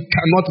appointment you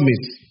cannot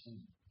miss.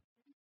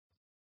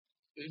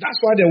 That's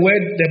why the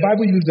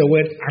Bible uses the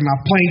word an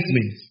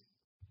appointment.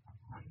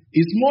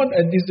 It's more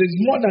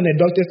than a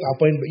doctor's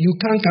appointment. You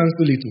can't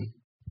cancel it.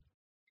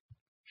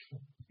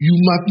 You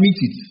must meet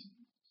it.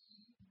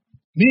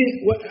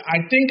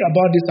 I think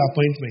about this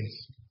appointment.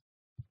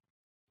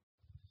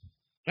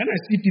 When I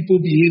see people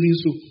behaving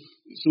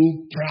so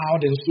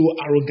proud and so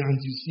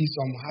arrogant, you see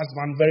some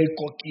husband very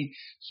cocky,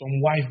 some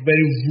wife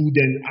very rude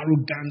and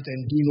arrogant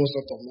and doing all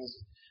sorts of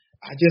nonsense.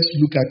 I just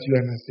look at you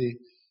and I say,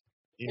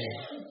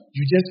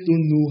 you just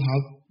don't know how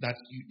that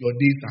your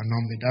days are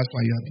numbered. That's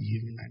why you are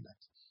behaving like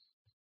that.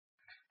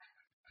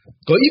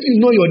 Because if you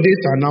know your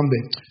days are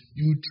numbered,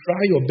 you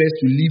try your best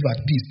to live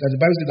at peace. That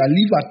the Bible says that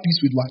live at peace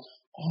with what?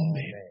 All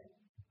men.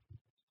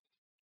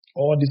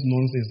 All this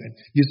nonsense. And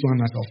this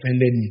one has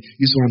offended me.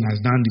 This one has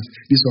done this.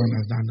 This one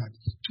has done that.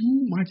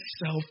 Too much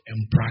self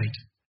and pride.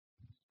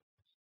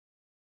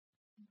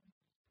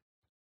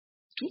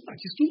 Too much.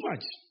 It's too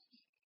much.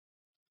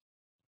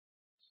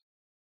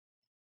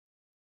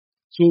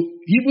 So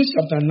Hebrews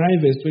chapter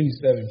 9 verse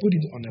 27. Put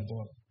it on the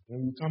board.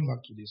 Then we'll come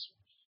back to this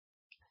one.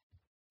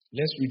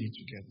 Let's read it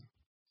together.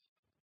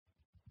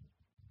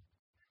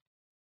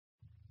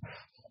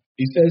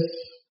 It says,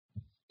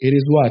 it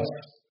is what?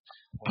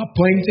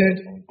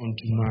 Appointed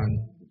unto man.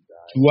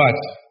 To what?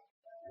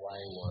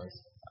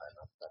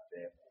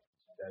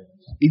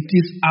 It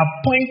is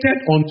appointed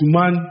unto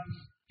man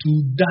to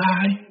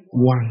die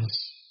once.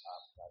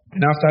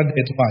 And after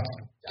that, what?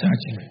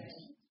 Judgment.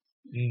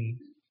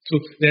 So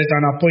there's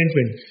an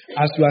appointment.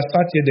 As you are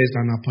sat here, there's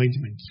an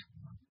appointment.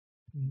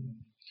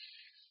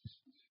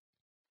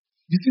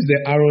 This is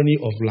the irony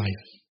of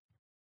life.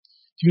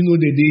 Do you know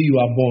the day you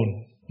are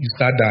born, you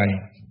start dying?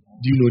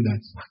 Do you know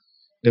that?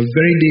 The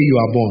very day you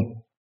are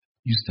born,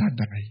 you start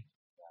dying.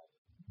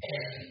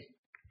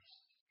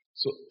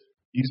 So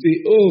you say,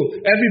 oh,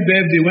 every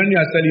birthday when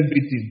you are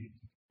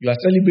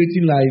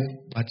celebrating life,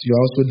 but you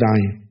are also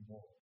dying.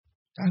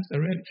 That's the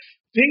real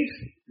thing.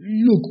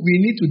 Look, we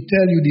need to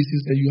tell you this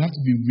is that you have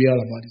to be real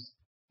about this.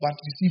 But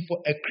you see, for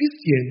a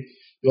Christian,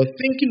 your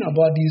thinking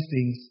about these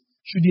things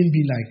shouldn't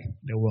be like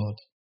the world.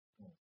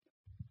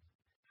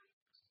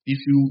 If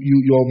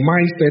your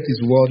mindset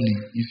is worldly,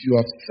 if you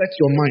have set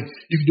your mind,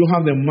 if you don't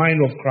have the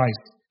mind of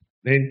Christ,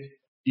 then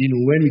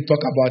when we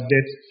talk about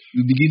death,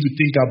 you begin to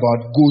think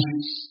about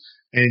ghosts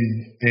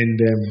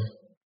and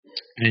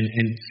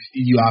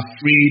you are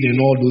afraid and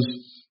all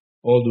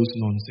those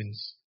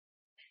nonsense.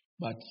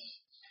 But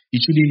it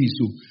shouldn't be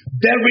so.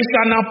 There is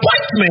an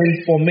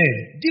appointment for men.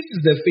 This is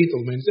the faith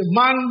of men. It's a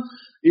man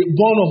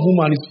born of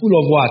woman is full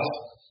of what?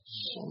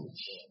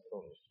 Sorrows.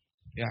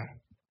 Yeah.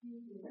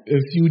 A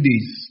few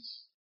days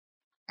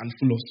and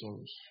full of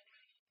sorrows.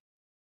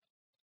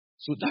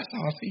 So that's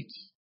our faith.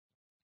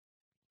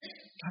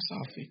 That's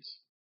our faith.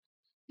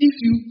 If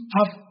you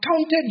have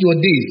counted your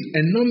days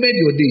and numbered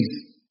your days,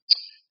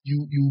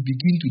 you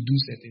begin to do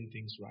certain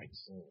things right.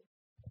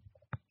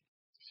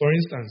 For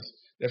instance,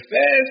 the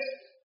first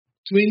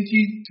 20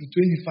 to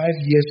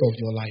 25 years of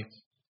your life,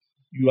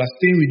 you are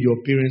staying with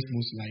your parents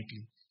most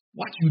likely.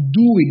 What you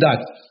do with that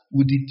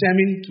will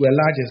determine to a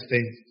large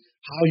extent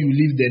how you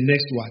live the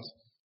next 20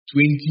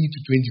 to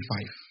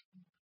 25.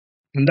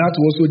 And that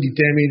will also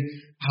determine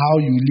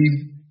how you live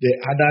the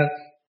other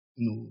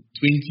 20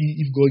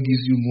 if God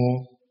gives you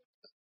more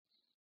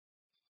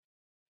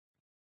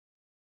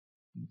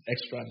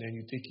extra, then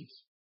you take it.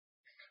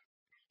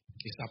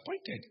 It's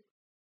appointed.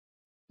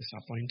 It's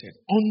appointed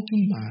unto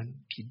man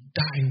to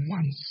die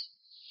once.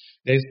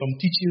 There is some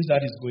teachings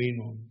that is going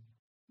on,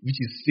 which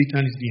is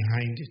Satan is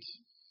behind it.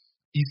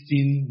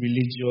 Eastern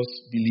religious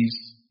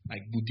beliefs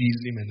like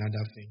Buddhism and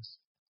other things.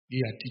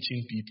 They are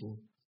teaching people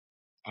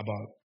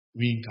about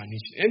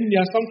reincarnation. And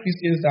there are some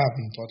Christians that have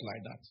been taught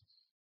like that.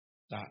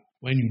 That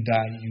when you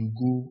die, you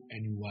go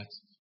and you what?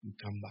 You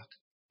come back.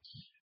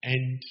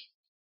 And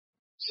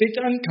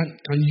Satan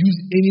can use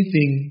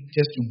anything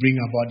just to bring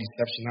about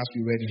deception, as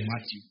we read in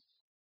Matthew.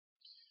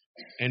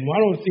 And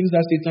one of the things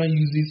that Satan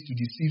uses to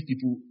deceive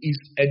people is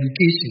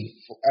education,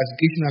 for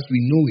education as we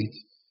know it.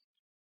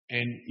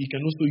 And he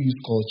can also use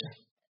culture.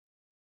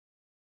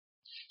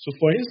 So,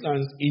 for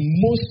instance, in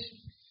most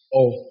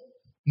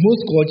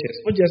cultures,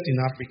 not just in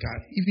Africa,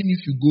 even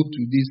if you go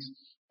to this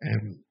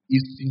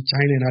East in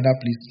China and other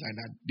places like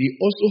that, they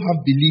also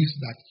have beliefs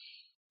that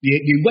they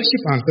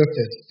worship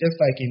ancestors, just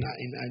like in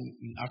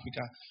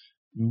Africa,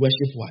 we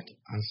worship what?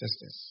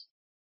 Ancestors.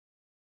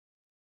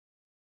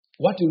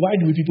 Why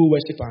do people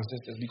worship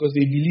ancestors? Because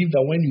they believe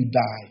that when you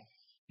die,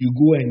 you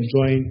go and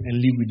join and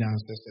live with the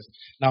ancestors.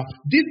 Now,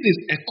 this is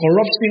a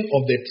corruption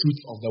of the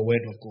truth of the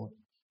word of God.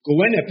 Because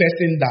when a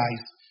person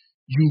dies,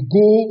 you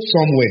go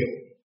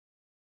somewhere.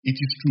 It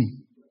is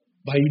true.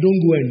 But you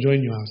don't go and join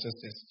your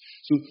ancestors.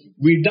 So,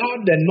 without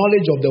the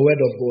knowledge of the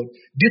word of God,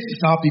 this is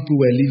how people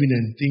were living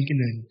and thinking,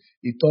 and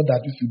they thought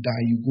that if you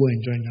die, you go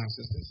and join your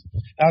ancestors.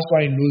 That's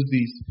why in those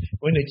days,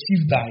 when a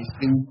chief dies,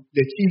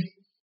 the chief,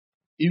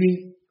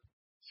 even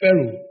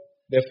Pharaoh,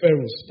 the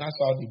pharaohs, that's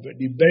how they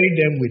bury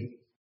them with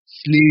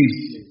slaves,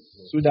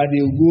 so that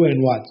they will go and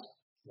what?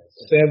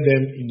 Serve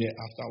them in the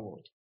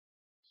afterworld.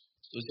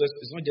 So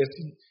it's not just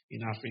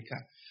in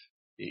Africa.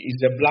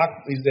 It's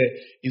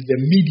the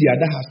media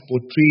that has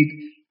portrayed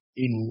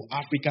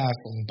Africa as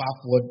some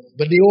backward,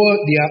 but they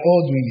are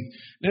all doing it.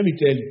 Let me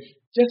tell you,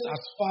 just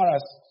as far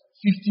as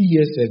 50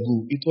 years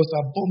ago, it was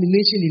an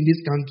abomination in this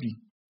country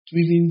to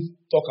even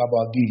talk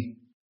about gay.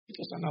 It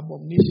was an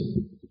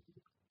abomination.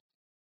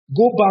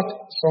 Go back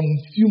some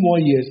few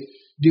more years,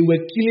 they were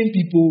killing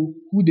people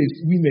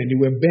women. They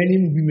were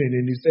burning women,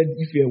 and they said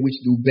if you're a witch,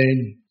 they'll burn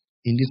you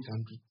in this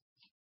country.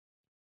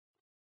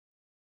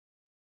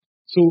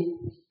 So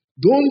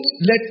don't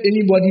let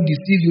anybody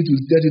deceive you to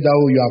tell you that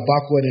you are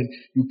backward and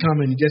you come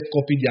and just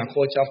copy their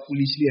culture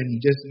foolishly and you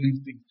just leave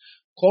things.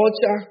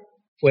 Culture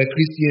for a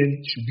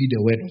Christian should be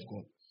the word of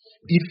God.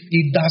 If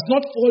it does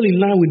not fall in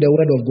line with the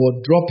word of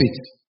God, drop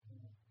it.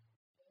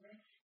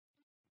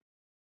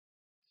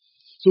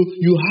 So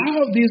you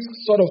have this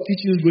sort of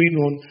teachings going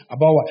on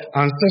about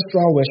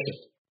ancestral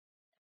worship,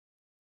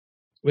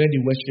 where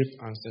they worship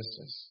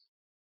ancestors.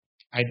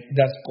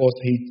 That's called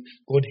hate.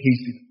 God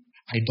hates it.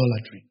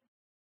 Idolatry.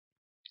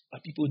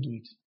 But people do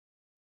it.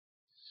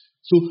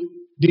 So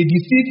they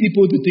deceive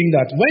people to think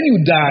that when you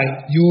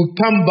die, you will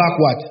come back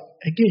what?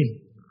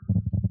 Again.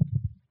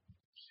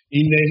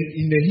 In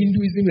the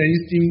Hinduism and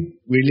Eastern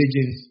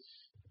religions,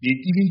 they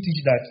even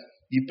teach that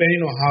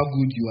depending on how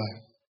good you are.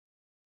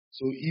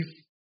 So if,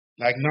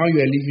 like now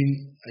you are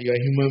living, you are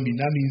a human being,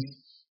 that means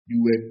you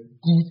were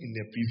good in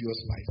the previous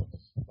life.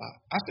 But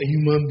as a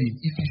human being,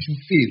 if you should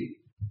fail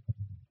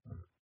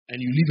and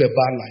you live a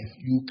bad life,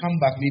 you will come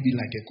back maybe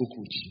like a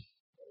cockroach.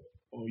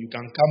 Or you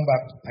can come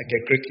back like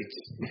a cricket.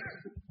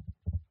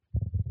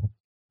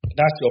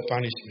 That's your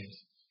punishment.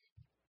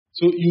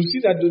 So you see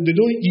that they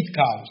don't eat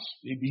cows.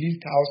 They believe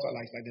cows are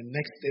like the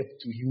next step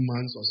to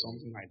humans or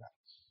something like that.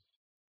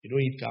 They don't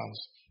eat cows.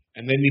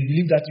 And then they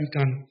believe that you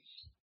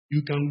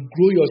can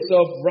grow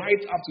yourself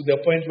right up to the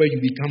point where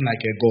you become like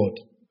a god.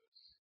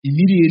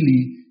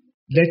 Immediately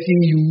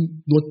letting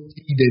you not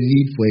see the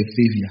need for a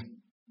savior.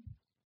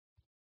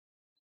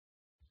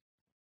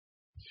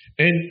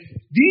 And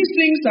these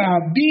things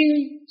are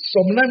being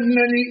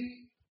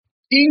subliminally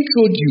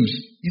introduced.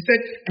 He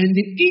said, and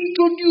they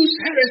introduce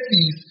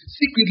heresies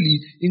secretly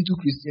into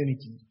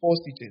Christianity.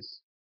 False teachers.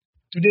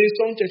 Today,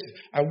 some churches,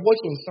 I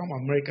watch on some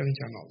American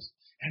channels,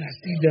 and I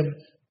see them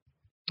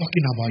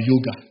talking about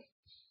yoga,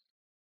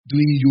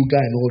 doing yoga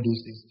and all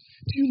those things.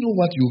 Do you know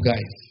what yoga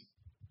is?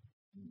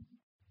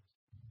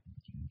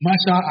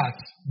 Martial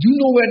arts. Do you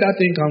know where that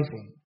thing comes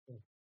from?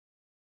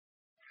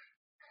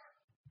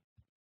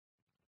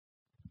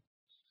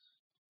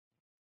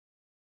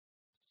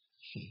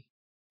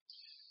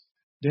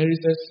 There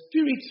is a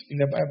spirit in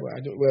the Bible.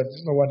 This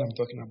is not what I'm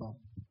talking about.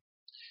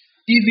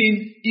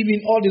 Even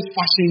all these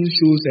fashion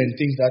shows and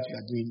things that we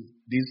are doing,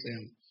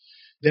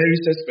 there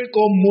is a spirit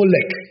called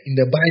Molech in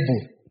the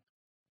Bible,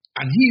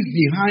 and he is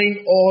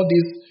behind all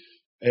these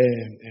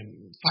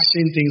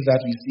fashion things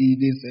that we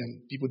see. These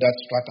people that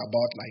strut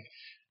about,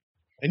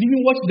 and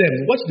even watch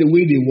them. Watch the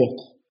way they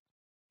walk.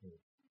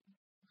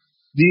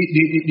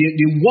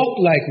 They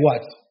walk like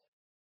what?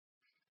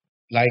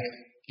 Like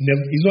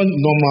it's not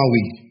normal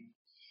way.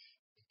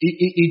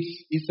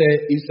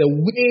 It's a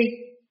way.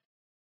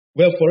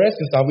 Well, for us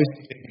in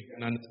salvation, we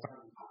can understand.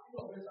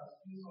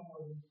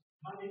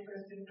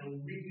 Manifesting and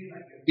wiggling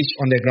like a fish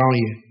on the ground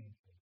here.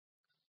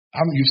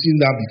 You've seen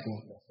that before.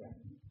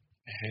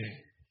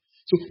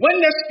 So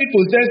when the spirit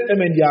possess them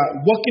and they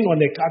are walking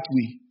on the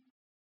catway,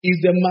 is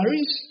the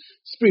marine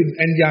spirit,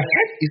 and their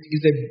head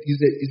is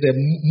a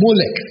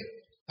Molech.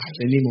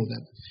 That's the name of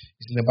them.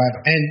 It's in the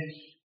Bible. And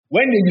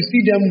when you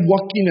see them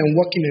walking and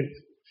walking,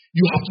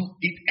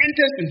 it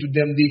enters into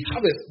them.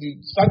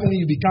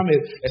 Suddenly you become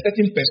a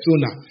certain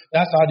persona.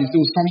 That's how they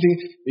say something.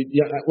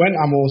 When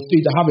I'm on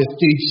stage, I have a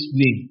stage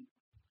name.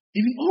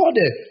 Even all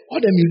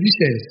the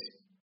musicians,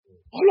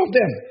 all of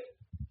them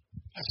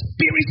have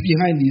spirits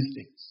behind these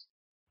things.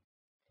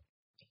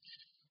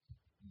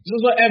 This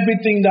is not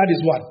everything that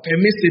is what?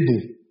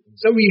 Permissible.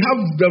 So we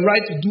have the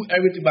right to do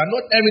everything, but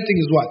not everything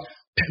is what?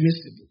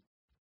 Permissible.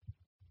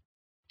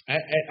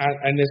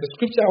 And there's a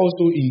scripture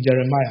also in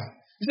Jeremiah.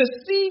 It says,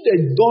 see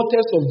the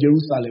daughters of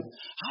Jerusalem,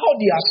 how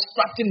they are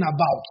strutting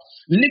about,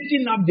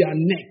 lifting up their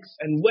necks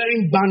and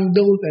wearing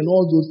bundles and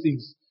all those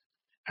things.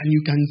 And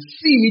you can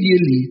see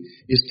immediately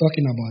it's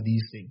talking about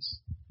these things.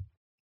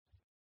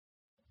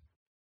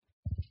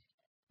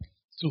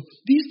 So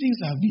these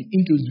things have been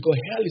introduced because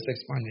hell is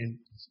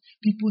expanding.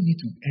 People need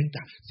to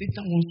enter.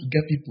 Satan wants to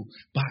get people.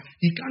 But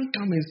he can't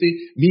come and say,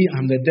 me,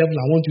 I'm the devil,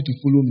 I want you to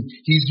follow me.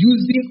 He's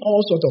using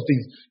all sorts of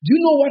things. Do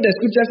you know what the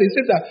scripture says? It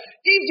says that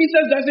if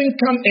Jesus doesn't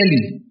come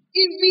early,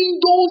 even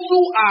those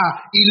who are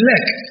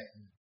elect,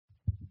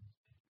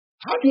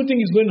 how do you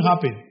think it's going to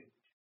happen?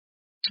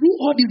 Through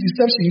all this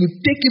deception, you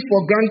take it for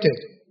granted.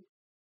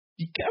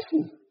 Be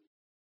careful.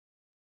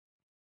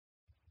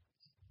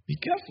 Be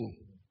careful.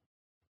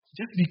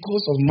 Just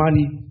because of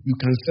money, you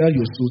can sell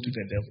your soul to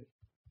the devil.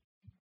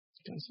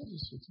 You can sell your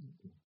soul to the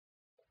devil.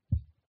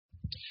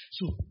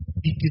 So,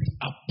 it is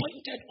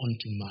appointed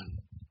unto man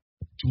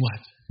to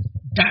what?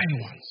 Die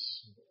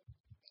once.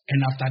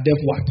 And after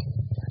death, what?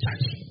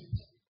 Judgment.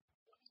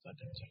 After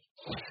death,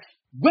 judgment.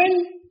 When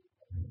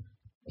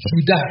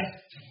you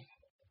die,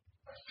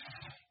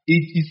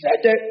 it is said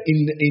that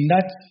in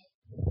that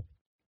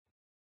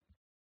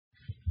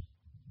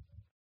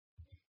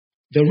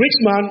the rich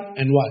man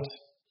and what?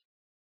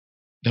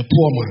 The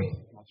poor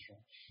man.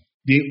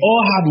 They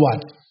all had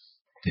what?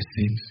 The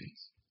same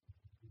faith.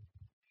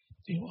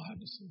 They all had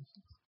the same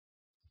faith.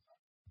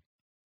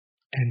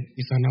 And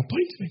it's an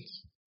appointment.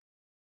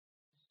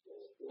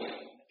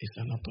 It's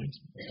an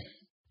appointment.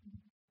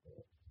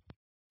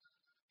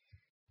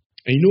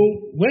 And you know,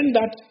 when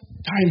that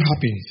time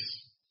happens,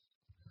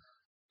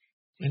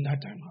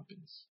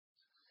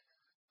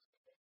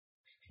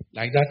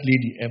 like that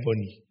lady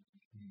Ebony,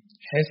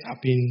 hers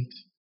happened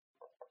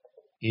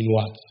in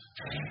what?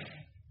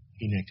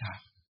 In a car.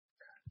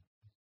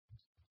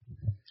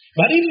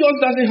 But if yours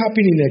doesn't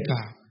happen in a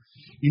car,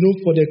 you know,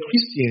 for the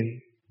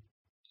Christian,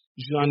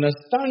 you should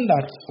understand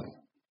that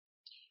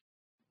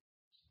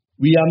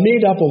we are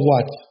made up of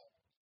what?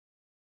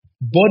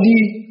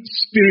 Body,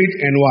 spirit,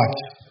 and what?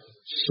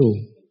 Soul.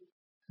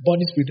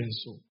 Body, spirit, and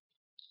soul.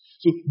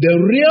 So the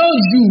real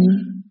you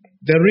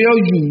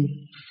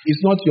is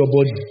not your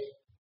body.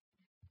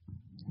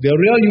 The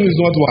real you is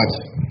not what?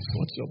 It's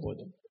not your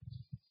body.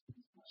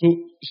 So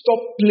stop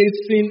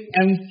placing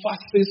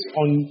emphasis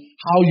on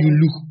how you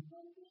look.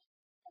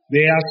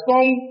 There are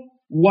some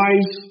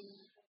wives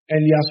and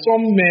there are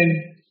some men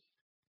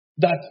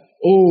that,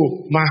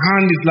 oh, my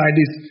hand is like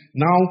this.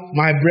 Now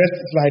my breast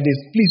is like this.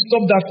 Please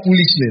stop that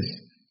foolishness.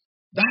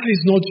 That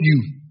is not you.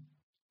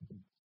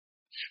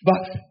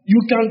 But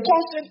you can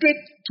concentrate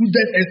to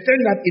the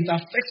extent that it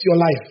affects your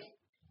life.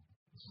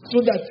 So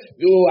that,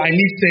 oh, I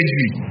need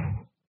surgery.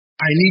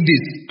 I need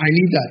this. I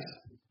need that.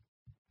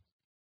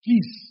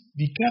 Please,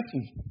 be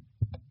careful.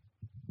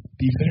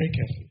 Be very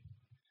careful.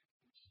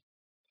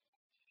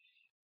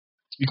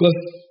 Because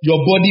your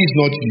body is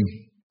not you.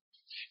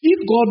 If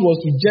God was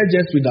to judge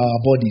us with our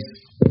bodies,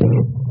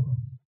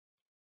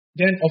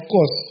 then of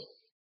course,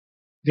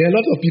 there are a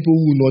lot of people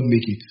who will not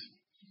make it.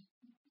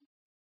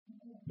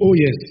 Oh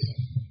yes.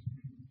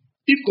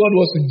 If God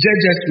was to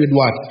judge us with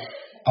what?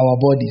 Our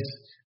bodies,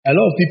 a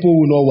lot of people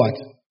will not what?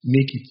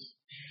 Make it.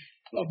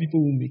 A lot of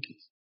people will make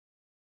it.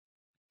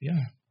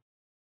 Yeah.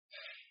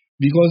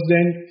 Because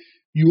then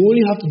you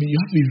have to be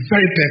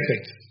very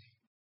perfect.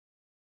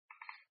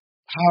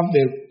 Have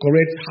the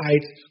correct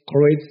height,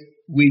 correct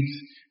weight,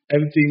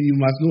 everything. You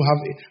must know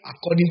have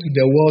according to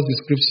the world's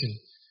description,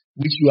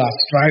 which you are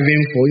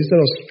striving for.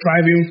 Instead of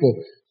striving for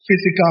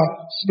physical,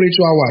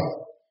 spiritual what?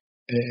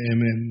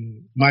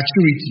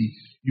 Maturity,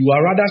 you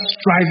are rather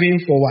striving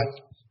for what?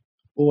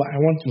 Oh, I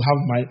want to have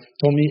my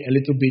tummy a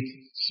little bit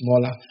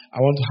smaller. I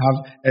want to have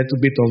a little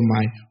bit of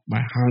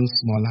my hands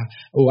smaller.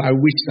 Oh, I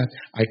wish that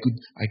I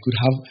could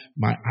have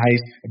my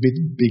eyes a bit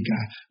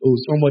bigger. Oh,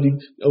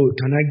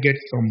 can I get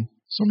some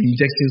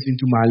injections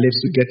into my lips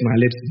to get my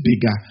lips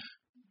bigger?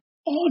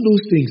 All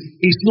those things.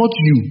 It's not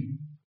you.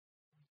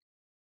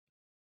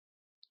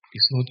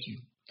 It's not you.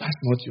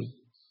 That's not you.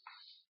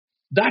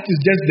 That is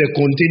just the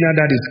container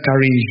that is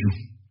carrying you.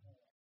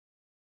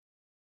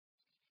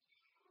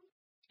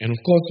 And of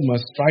course, you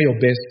must try your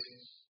best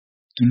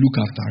to look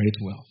after it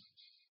well.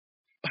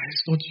 But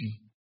it's not you.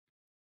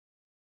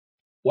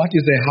 What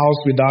is a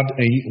house without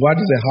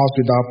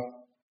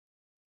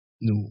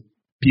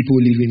people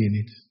living in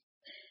it?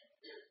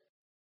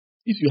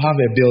 If you have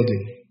a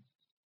building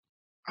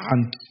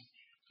and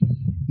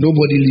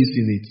nobody lives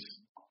in it,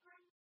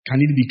 can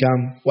it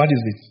become, what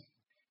is it?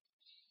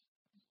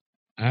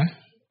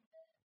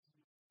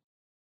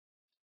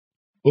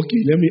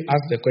 Okay, let me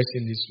ask the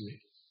question this way.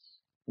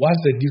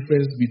 What's the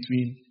difference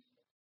between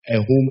a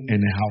home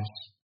and a house?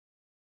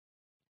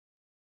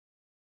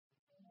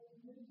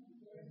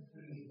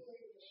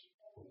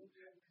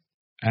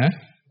 Huh?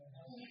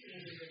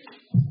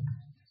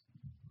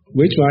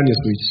 Which one is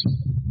which?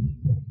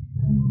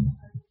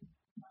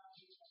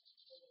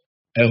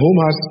 A home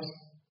has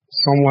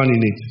someone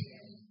in it,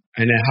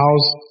 and a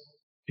house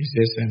is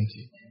just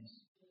empty.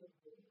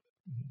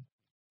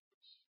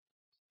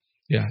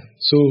 Yeah.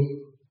 So,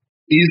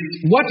 is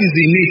what is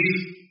in it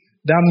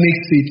that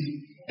makes it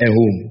a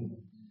home?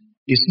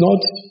 It's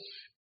not.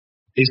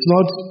 It's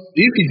not.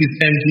 If it is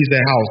empty, it's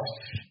a house,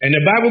 and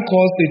the Bible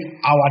calls it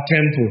our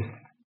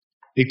temple.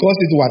 It calls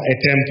it what? A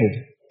temple.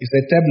 It's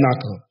a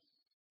tabernacle.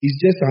 It's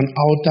just an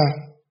outer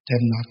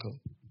tabernacle.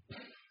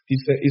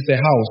 It's a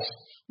house.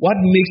 What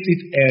makes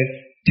it a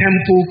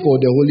temple for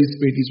the Holy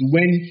Spirit is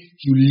when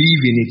you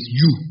live in it.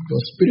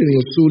 Your spirit and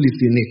your soul is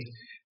in it.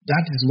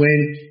 That is when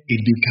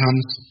it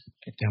becomes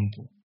a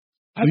temple.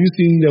 Have you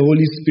seen the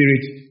Holy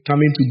Spirit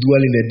coming to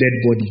dwell in a dead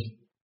body?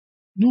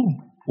 No.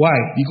 Why?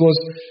 Because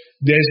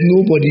there's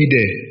nobody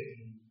there.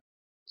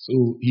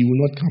 So he will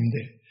not come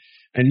there.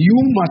 And you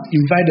must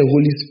invite the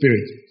Holy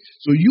Spirit.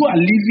 So you are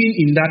living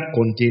in that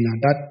container,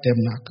 that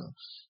tabernacle,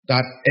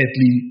 that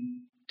earthly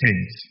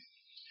tent.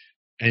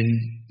 And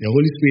the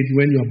Holy Spirit,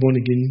 when you are born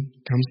again,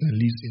 comes and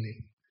lives in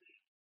it.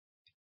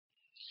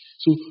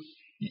 So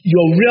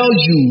your real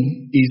you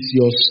is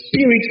your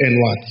spirit and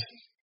what?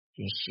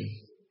 Your soul.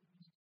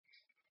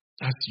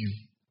 That's you.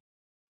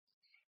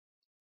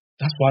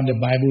 That's what the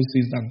Bible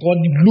says, that God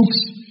looks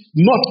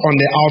not on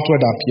the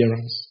outward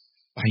appearance,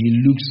 but he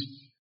looks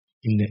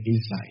in the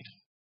inside.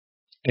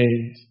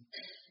 And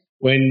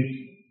when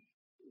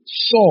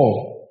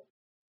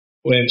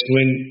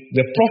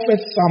the prophet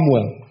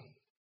Samuel,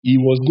 he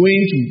was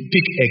going to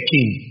pick a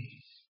king,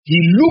 he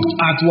looked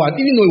at what?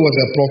 Even though he was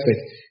a prophet,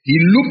 he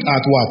looked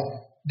at what?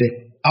 The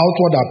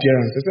outward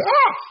appearance. He said,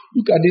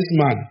 look at this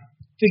man,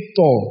 thick,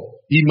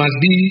 tall. He must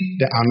be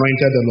the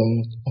anointed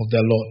of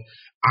the Lord.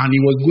 And he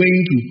was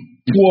going to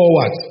pour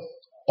what?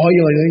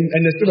 Oil.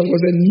 And the Spirit of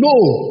God said, no,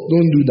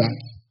 don't do that.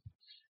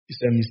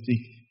 It's a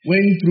mistake.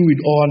 Went through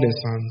with all the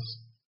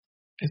sons.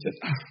 I said,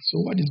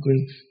 so what is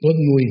going? Not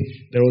knowing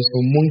there was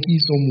some monkey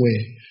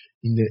somewhere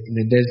in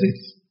the desert.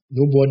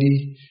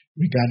 Nobody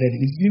regarded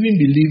it. It's even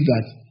believed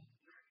that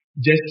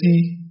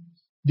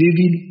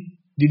David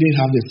didn't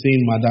have the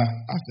same mother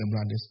as the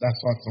brothers.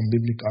 That's what some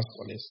biblical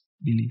scholars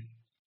believe.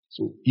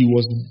 So he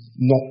was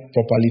not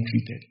properly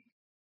treated.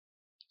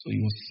 So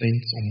he was sent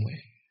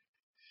somewhere.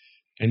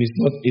 And it's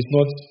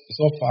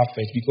not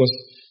far-fetched, because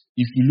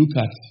if you look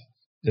at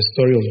the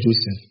story of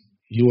Joseph,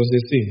 he was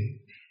the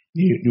same.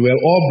 They were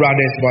all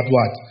brothers, but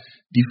what?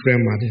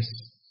 Different mothers.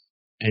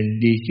 And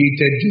they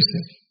hated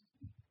Joseph.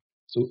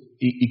 So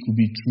it could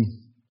be true.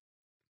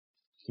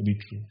 It could be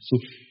true. So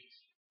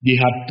they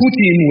had put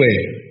him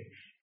where?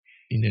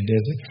 In the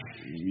desert.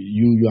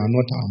 You are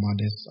not our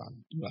mother's son.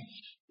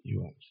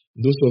 You are.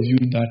 Those of you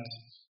that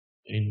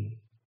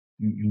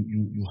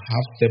you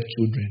have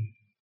stepchildren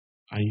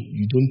and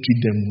you don't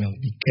treat them well,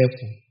 be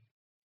careful.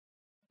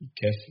 Be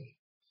careful.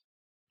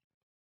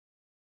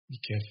 Be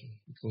careful.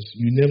 Because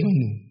you never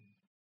know.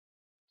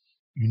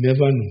 You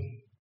never know.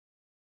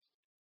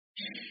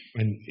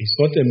 And it's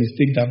not a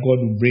mistake that God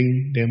will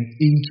bring them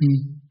into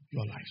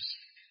your lives.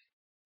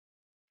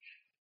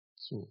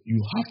 So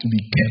you have to be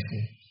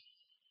careful.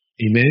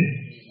 Amen?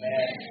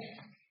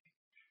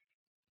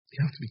 You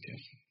have to be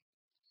careful.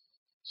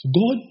 So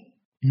God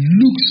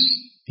looks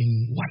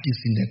in what is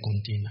in the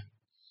container.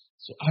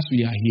 So as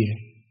we are here,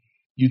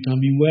 you can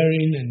be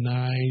wearing a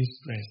nice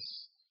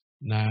dress,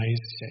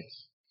 nice shirt.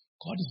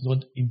 God is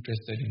not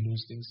interested in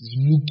those things. He's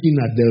looking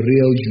at the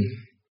real you.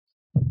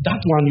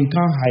 That one, you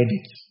can't hide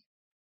it.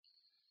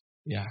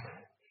 Yeah.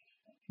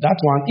 That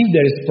one, if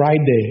there is pride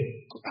there,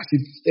 as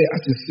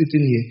it's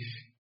sitting here,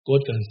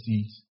 God can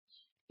see it.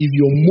 If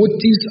your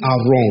motives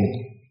are wrong,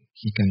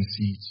 He can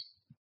see it.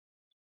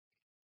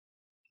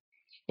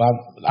 But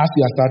as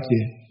we are starting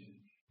here,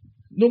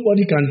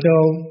 nobody can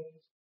tell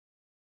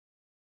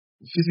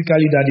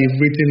physically that they've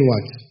written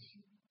what?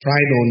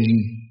 Pride on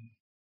you.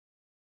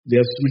 They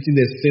have written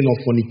the sin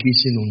of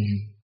fornication on you.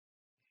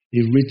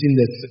 They've written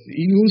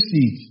you will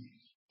see it.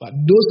 But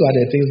those are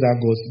the things that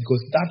God sees,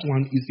 because that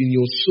one is in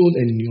your soul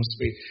and in your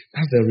spirit.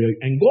 That's the real.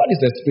 And God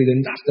is the spirit,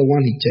 and that's the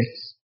one He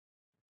checks.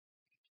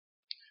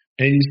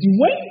 And you see,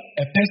 when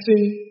a person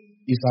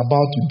is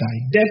about to die,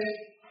 death,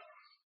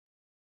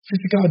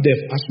 physical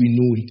death as we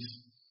know it,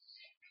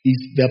 is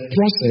the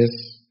process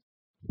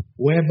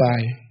whereby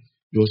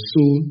your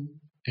soul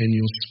and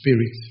your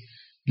spirit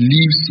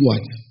leaves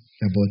what?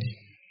 The body.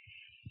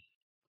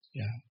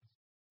 Yeah.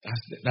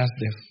 That's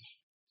death.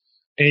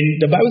 And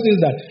the Bible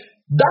says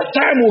that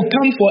time will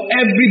come for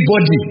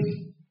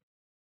everybody.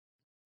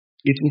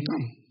 It will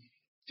come.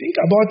 Think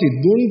about it.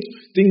 Don't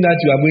think that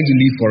you are going to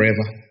live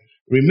forever.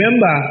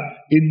 Remember,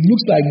 it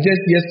looks like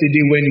just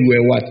yesterday when you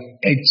were what?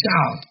 A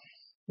child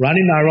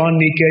running around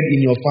naked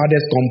in your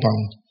father's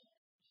compound.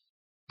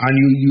 And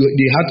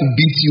they had to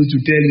beat you to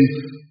tell you,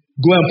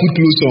 Go and put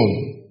clothes on.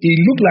 It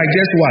looked like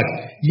just what?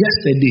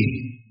 Yesterday.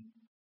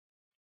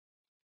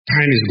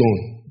 Time is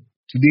gone.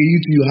 Today,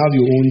 you have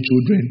your own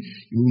children.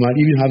 You might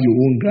even have your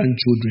own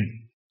grandchildren.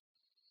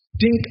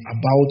 Think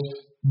about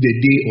the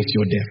day of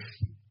your death.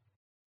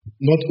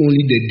 Not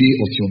only the day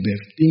of your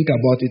birth. Think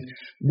about it.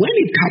 When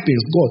it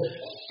happens, God,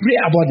 pray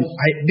about it.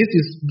 This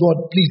is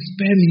God, please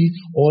spare me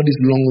all this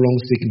long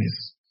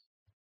sickness.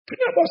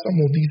 Pray about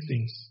some of these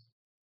things.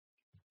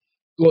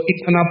 So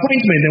it's an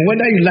appointment, and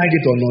whether you like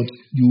it or not,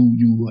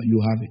 you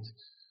have it.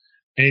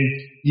 And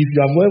if you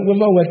have ever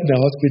worked in a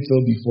hospital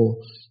before,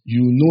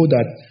 you know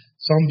that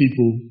some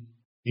people,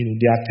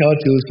 there are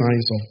telltale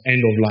signs of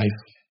end of life.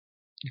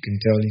 You can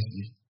tell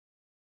easily.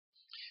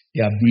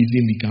 Their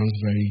breathing becomes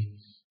very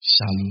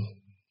shallow.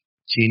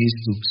 Chinese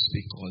stooks,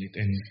 they call it.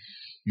 And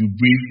you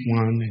breathe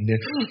one and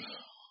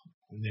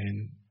then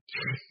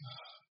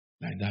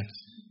like that,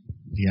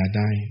 they are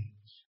dying.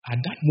 At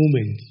that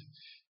moment,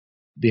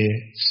 their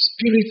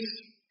spirit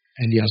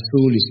and their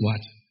soul is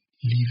what?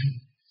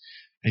 Living.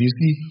 And you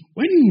see,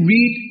 when you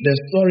read the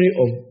story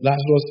of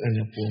Lazarus and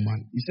the poor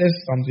man, it says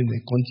something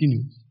that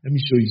continue. Let me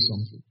show you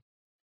something.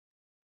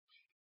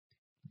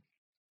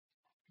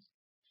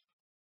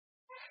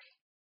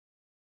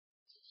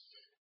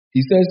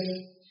 He says,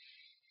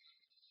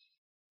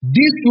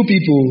 these two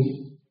people,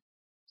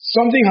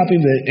 something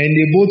happened there, and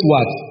they both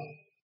what?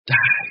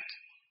 Died.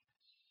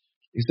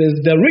 He says,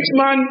 the rich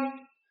man,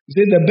 he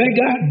said the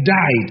beggar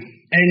died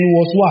and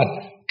was what?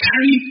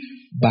 Carried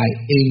by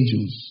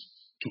angels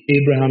to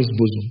Abraham's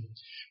bosom.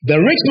 The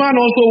rich man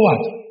also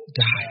what?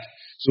 Died.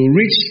 So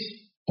rich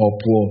or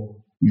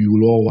poor, you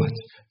will all what?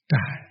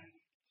 Die.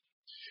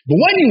 But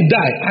when you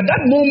die, at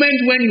that moment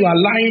when you are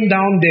lying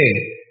down there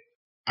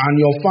and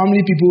your family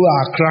people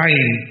are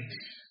crying,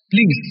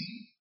 please,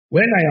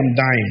 when I am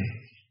dying,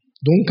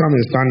 don't come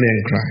and stand there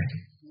and cry.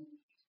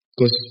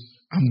 Because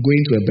I'm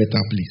going to a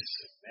better place.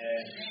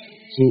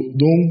 So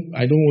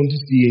I don't want to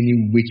see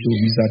any witch or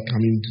wizard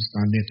coming to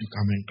stand there to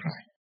come and cry.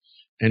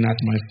 And at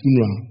my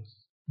funeral,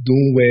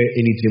 don't wear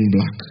anything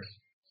black.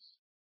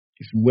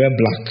 If you wear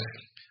black,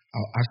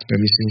 I'll ask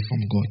permission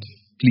from God.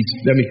 Please,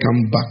 let me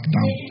come back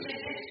down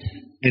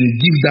and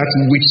give that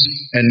witch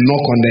a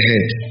knock on the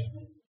head.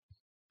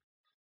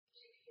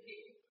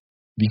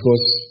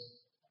 Because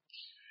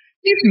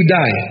if you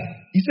die,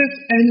 he says,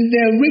 and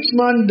the rich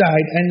man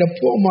died and the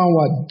poor man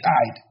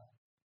died.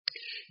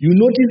 You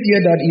notice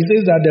here that he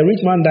says that the rich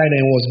man died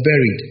and was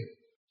buried.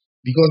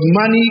 Because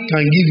money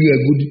can give you a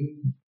good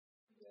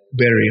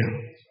burial.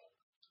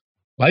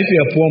 But if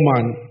you're a poor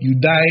man, you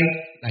die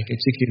like a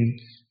chicken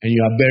and you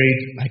are buried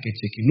like a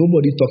chicken.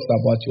 Nobody talks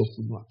about your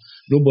funeral.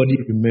 Nobody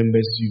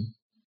remembers you.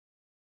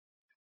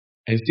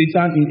 And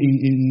Satan,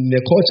 in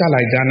a culture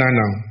like Ghana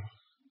now,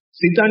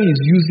 Satan is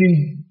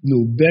using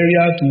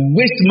burial to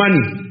waste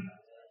money.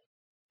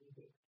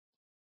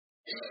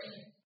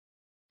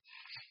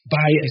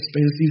 Buy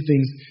expensive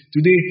things.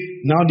 Today,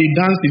 now they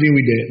dance even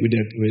with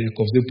the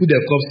cups. They put the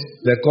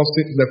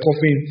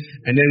coffin,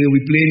 and then they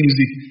will play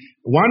music.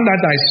 One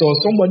that I saw,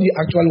 somebody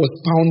actually was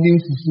pounding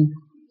fufu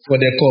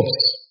for the cups.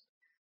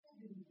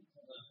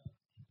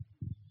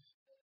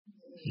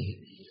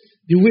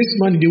 They waste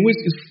money. They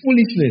waste is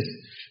foolishness.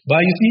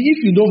 But you see, if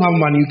you don't have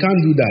money, you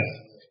can't do that.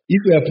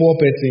 If you're a poor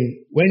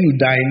person, when you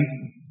die,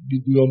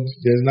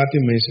 there's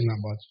nothing mentioned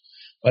about you.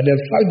 But the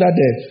fact that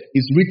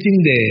it's written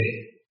there,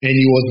 and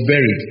he was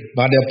buried.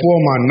 But the poor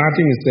man,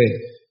 nothing is said,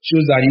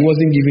 shows that he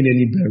wasn't given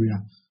any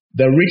burial.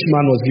 The rich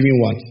man was given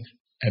what?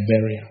 A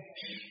burial.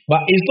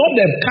 But it's not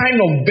the kind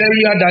of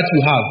burial that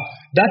you have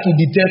that will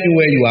determine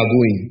where you are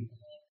going.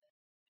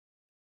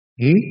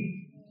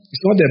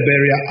 It's not the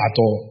burial at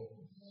all.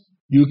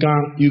 You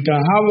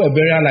can have a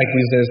burial like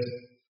Princess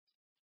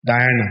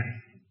Diana.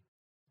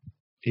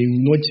 It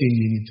will not change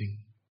anything.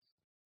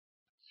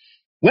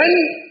 When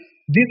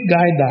this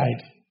guy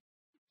died,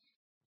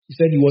 he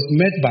said he was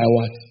met by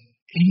what?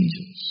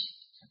 Angels.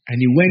 And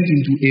he went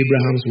into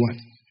Abraham's what?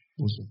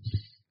 Bosom.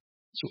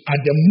 So at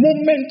the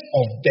moment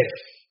of death,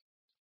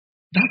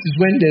 that is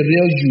when the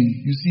real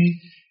you see,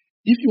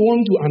 if you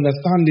want to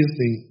understand this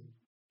thing,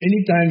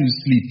 anytime you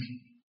sleep,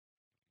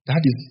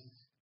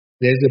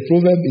 there's a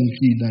proverb in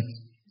Cree that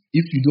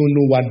if you don't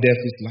know what death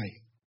is like,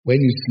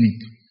 when you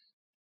sleep,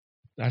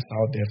 that's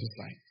how death is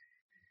like.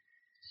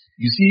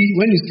 You see,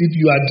 when you sleep,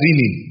 you are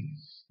dreaming.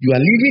 You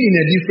are living in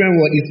a different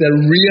world. It's a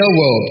real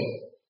world.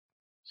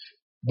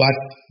 But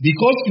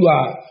because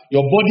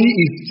your body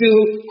is still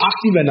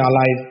active and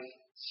alive,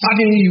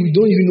 suddenly you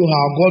don't even know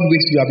how God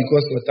wakes you up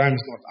because your time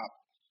is not up.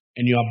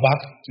 And you are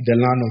back to the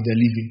land of the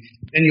living.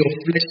 And your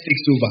flesh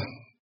takes over.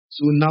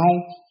 So now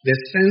the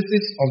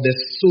senses of the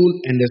soul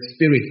and the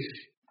spirit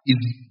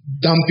is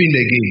dampened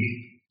again.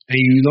 And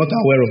you're not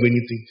aware of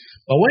anything.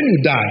 But when you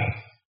die,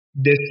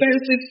 the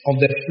senses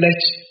of the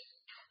flesh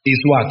is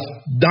what?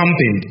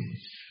 Dampened.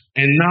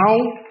 And now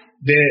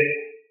the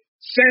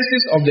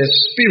senses of the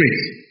spirit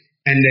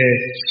and the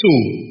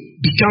soul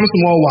becomes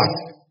more what?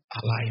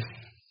 Alive.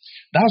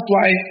 That's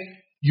why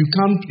you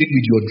can't play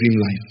with your dream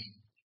life.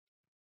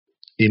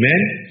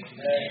 Amen?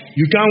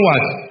 You can't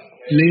what?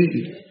 Play.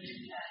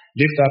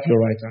 Lift up your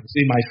right hand.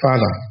 Say, my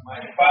Father, My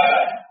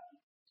Father,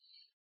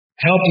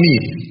 help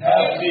me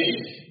help me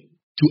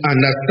to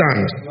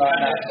understand to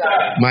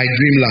understand my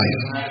dream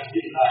life my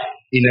deep life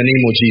in the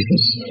name of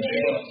Jesus. in the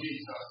name of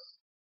Jesus.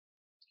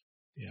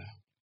 Yeah.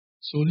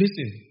 So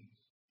listen.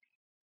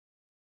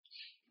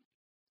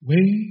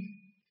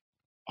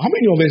 How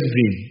many of us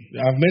dream?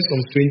 I've met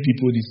some strange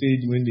people, they say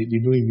when they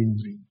don't even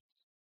dream.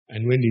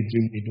 And when they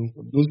dream, they don't.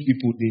 Those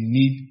people, they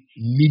need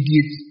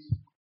immediate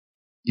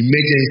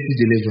emergency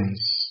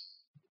deliverance.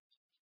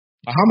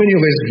 But how many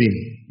of us dream?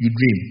 You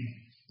dream.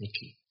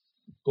 Okay.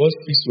 God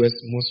speaks to us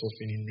most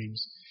often in dreams.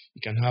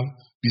 You can have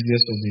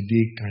business of the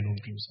day kind of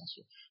dreams as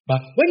well.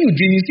 But when you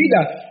dream, you see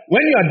that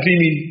when you are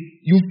dreaming,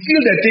 you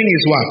feel the thing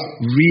is what?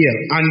 Real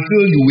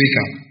until you wake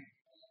up.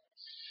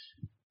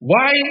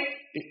 Why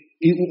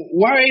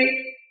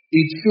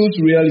it feels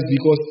real is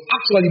because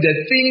actually the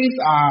things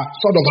are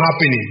sort of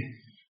happening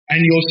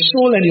and your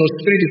soul and your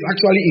spirit is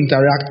actually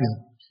interacting.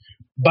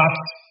 But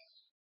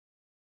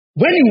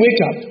when you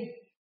wake up,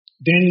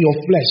 then your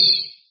flesh,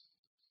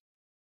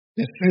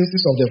 the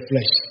senses of the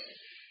flesh,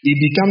 it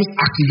becomes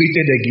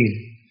activated again.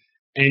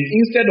 And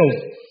instead of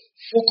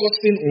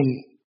focusing on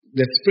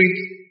the spirit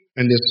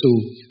and the soul,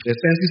 the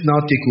senses now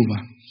take over.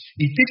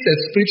 It takes a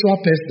spiritual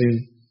person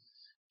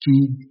to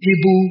be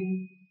able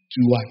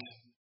to what?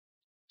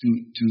 To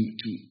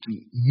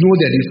know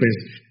the difference.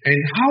 And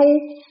how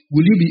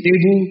will you be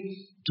able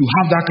to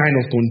have that kind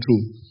of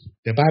control?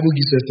 The Bible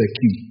gives us a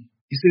key.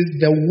 It says,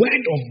 the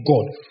word of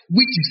God,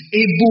 which is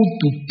able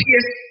to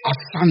pierce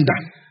asunder.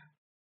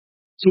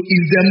 So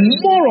it's the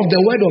more of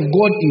the word of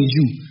God in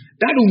you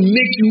that will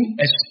make you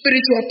a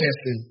spiritual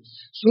person.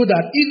 So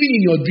that even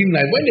in your dream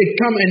life, when they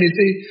come and they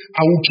say,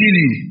 I will kill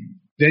you,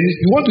 then if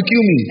you want to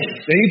kill me,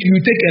 then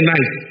you take a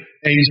knife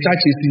and you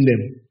start chasing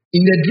them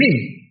in the dream.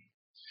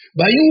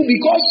 But you,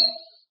 because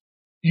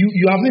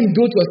you haven't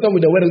built yourself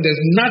with the word,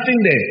 there's nothing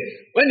there.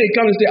 When they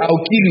come and say,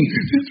 I'll kill you,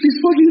 please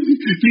forgive me,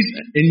 please.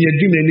 In your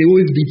dream, and they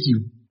always beat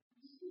you.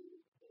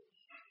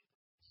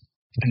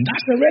 And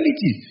that's the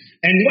reality.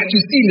 And what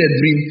you see in the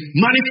dream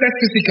manifests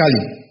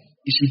physically.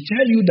 It should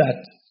tell you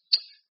that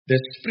the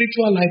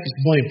spiritual life is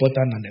more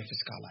important than the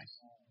physical life.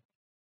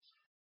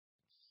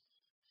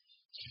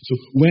 So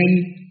when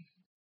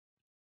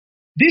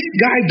this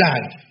guy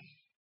died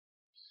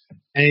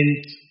and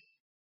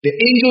the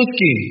angels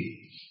came,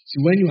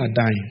 see, when you are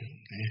dying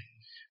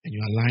and you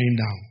are lying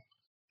down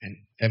and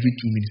every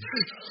 2 minutes,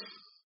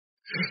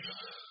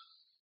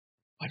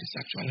 what is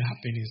actually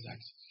happening is that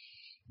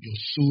your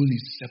soul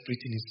is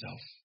separating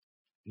itself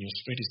and your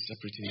spirit is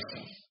separating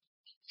itself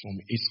from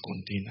its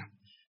container,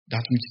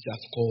 that which it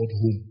has called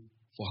home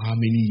for how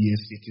many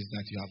years it is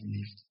that you have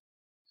lived.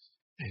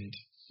 And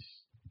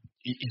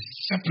it is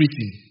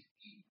separating.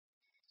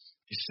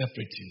 It's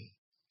separating.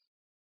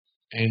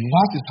 And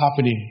what is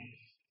happening?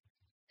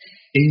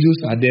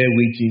 Angels are there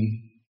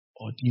waiting,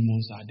 or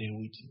demons are there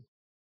waiting.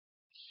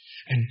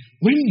 And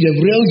when the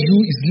real you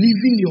is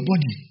leaving your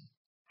body,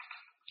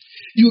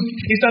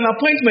 it's an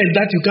appointment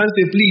that you can't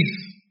say, please,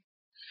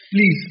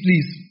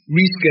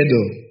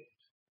 reschedule.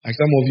 Like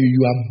some of you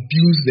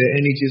abuse the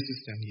NHS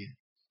system here.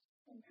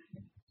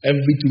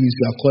 Every 2 weeks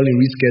you are calling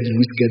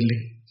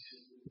rescheduling.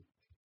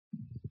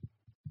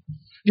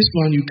 This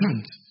one you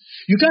can't.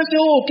 You can't say,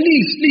 oh,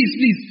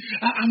 please,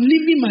 I'm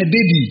leaving my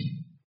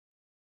baby.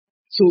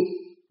 So,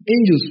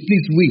 angels,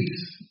 please wait.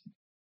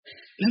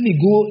 Let me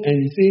go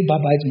and say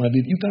bye-bye to my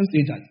baby. You can't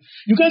say that.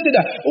 You can't say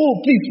that, oh,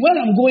 please, where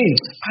I'm going,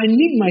 I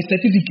need my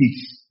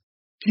certificates.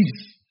 Please.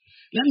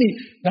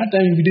 That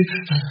time you'll be there.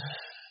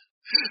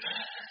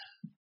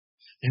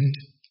 And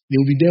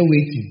they'll be there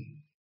waiting.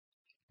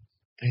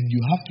 And you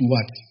have to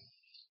what?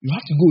 You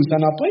have to go. It's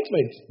an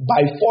appointment.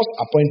 By force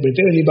appointment.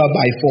 Tell your neighbor,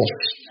 by force.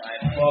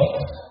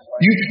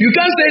 You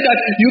can't say that.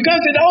 You can't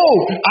say that,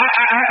 oh,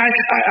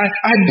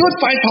 I built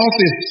 5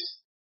 houses.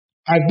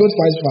 I built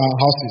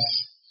 5 houses.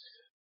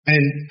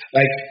 And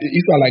like,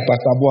 if you are like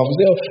Pastor Boa, you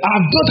say, oh, I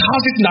have built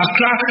houses in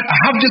Accra. I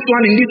have this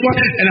one in this one,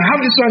 and I have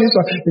this one in this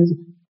one.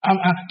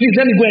 Please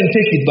let me go and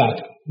take it back.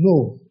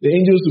 No, the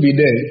angels will be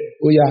there.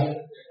 Oh yeah,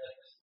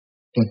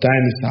 your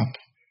time is up.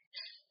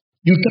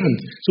 You can't.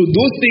 So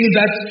those things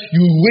that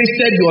you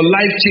wasted your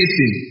life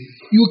chasing,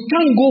 you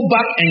can't go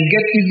back and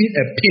get even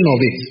a pin of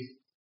it.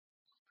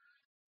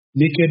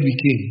 Naked we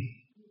came,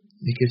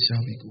 naked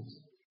shall we go.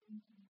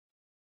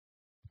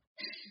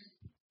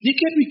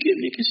 Naked we came,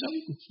 naked shall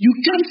we go. You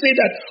can't say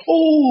that,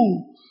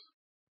 oh,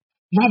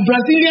 my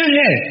Brazilian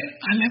hair,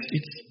 I left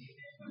it.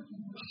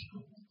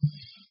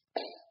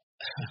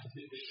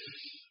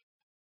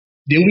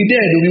 They'll be there,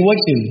 they'll be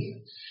watching.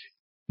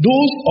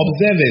 Those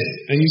observers,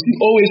 and you see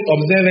always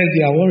observers,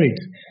 they are worried.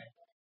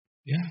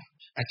 Yeah.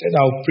 I said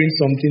I'll print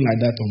something like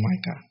that on my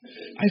car.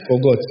 I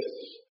forgot.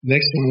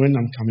 Next one when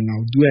I'm coming,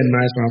 I'll do a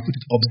nice one. I'll put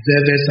it,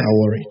 observers are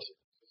worried.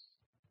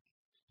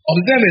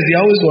 Observers, they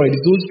are always worried.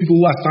 Those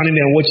people who are standing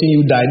there watching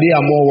you die, they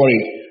are more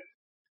worried.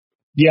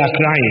 They are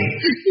crying.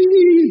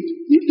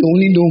 If they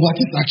only know what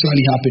is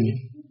actually happening,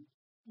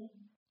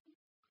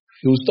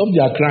 they will stop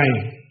their crying.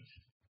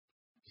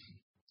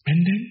 And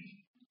then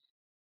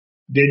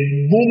The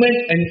moment,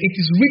 and it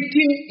is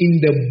written in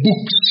the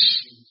books,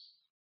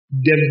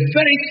 the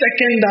very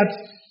second that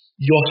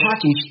your heart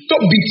will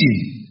stop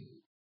beating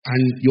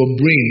and your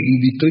brain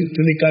will be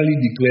clinically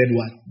declared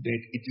what?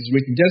 That it is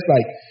written. Just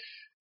like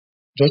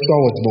Joshua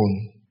was born.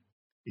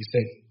 He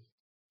said,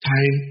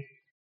 time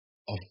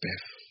of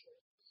birth.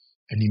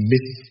 And he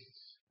missed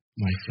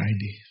my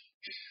Friday.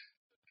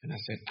 And I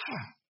said,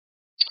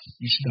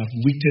 you should have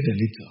waited a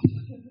little.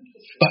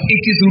 But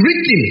it is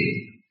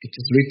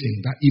written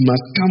that he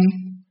must come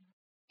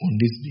on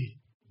this day.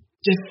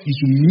 Just, you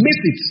should miss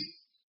it.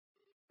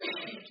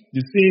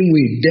 The same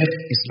way death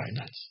is like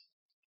that.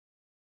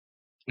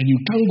 And you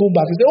can't go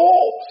back and say,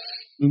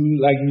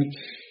 like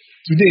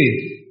today,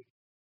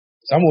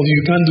 some of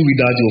you can't do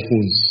without your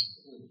phones.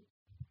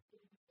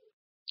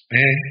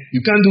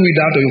 You can't do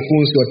without your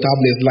phones, your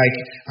tablets, like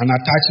an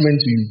attachment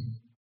to you.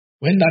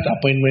 When that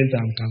appointment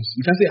time comes,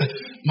 you can say,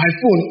 my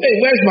phone, hey,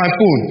 where's my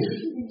phone?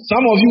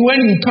 Some of you, when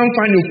you can't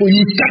find your phone,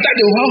 you scatter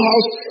the whole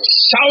house,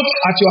 shout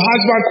at your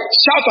husband,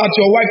 shout at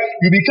your wife,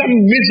 you become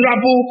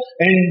miserable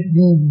and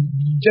you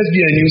just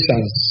be a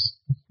nuisance.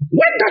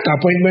 When that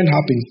appointment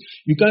happens,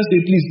 you can't say,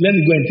 please, let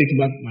me go and take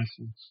back my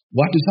phone.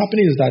 What is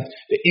happening is that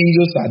the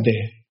angels are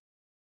there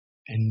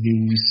and they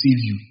will receive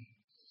you.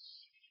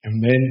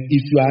 And then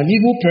if you are an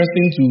evil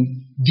person too,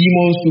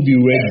 demons will be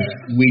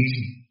ready,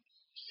 waiting.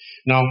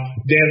 Now,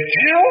 the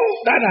hell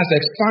that has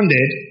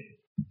expanded,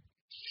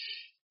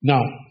 now,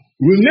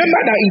 remember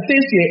that it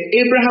says here,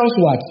 Abraham's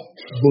what?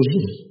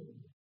 Bosom.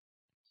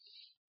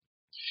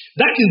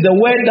 That is the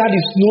word that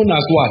is known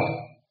as what?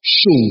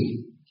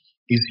 Sheol.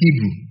 Is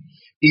Hebrew.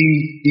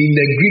 In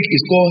the Greek,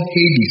 it's called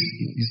Hades.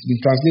 It's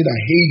been translated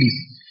as Hades.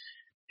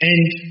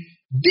 And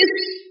this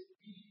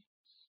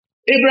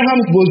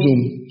Abraham's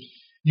bosom,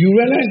 you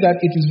realize that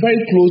it is very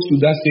close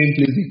to that same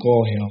place they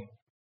call hell.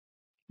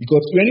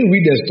 Because when you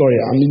read the story,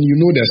 you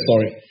know the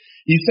story.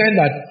 He said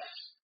that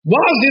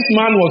whilst this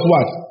man was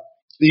what?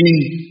 In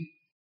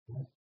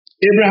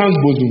Abraham's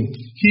bosom,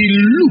 he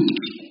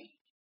looked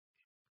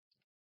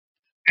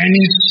and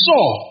he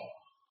saw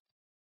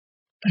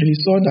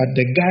that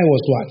the guy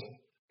was what?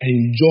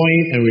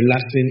 Enjoying and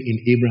relaxing in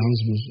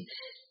Abraham's bosom.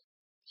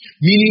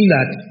 Meaning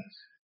that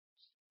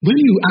when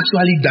you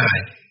actually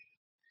die,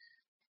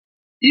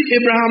 if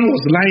Abraham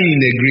was lying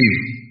in a grave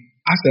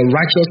as a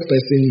righteous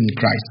person in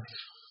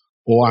Christ,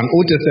 or an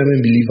Old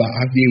Testament believer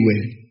as they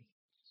were,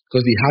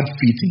 because they had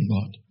faith in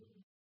God.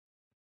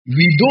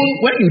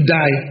 When you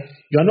die,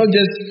 you are not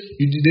just,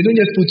 they don't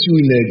just put you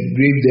in a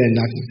grave there and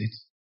that is it.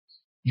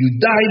 You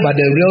die, but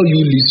the real you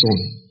lives on.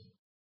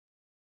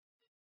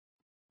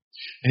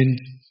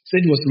 And said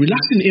he was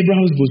relaxing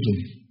Abraham's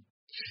bosom.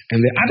 And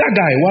the other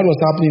guy, what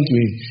was happening to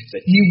him?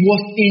 Said he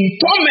was in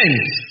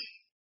torment.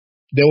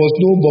 There was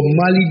no Bob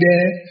Marley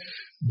there.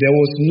 There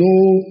was no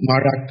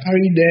Mariah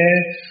Carey there.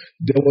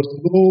 There was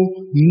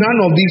none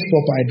of these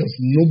pop idols.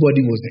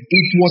 Nobody was there.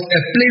 It was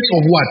a place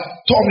of what?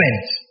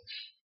 Torment.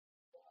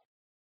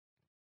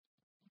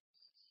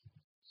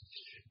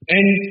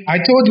 And I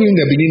told you in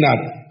the beginning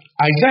that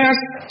Isaiah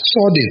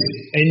saw this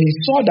and he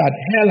saw that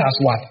hell has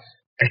what?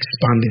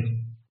 Expanded.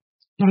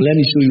 Now let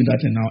me show you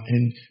that and I'll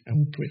end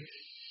and we'll pray.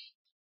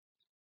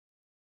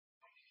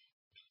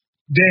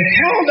 The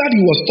hell that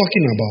he was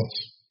talking about,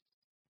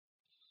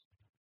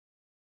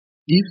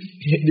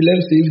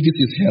 let's say if this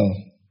is hell,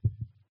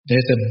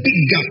 there's a big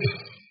gap.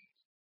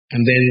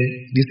 And then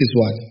this is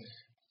what?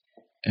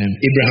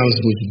 Abraham's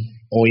bosom.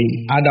 Or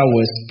in other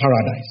words,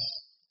 paradise.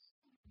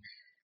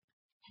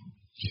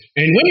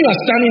 And when you are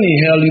standing in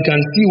hell, you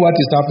can see what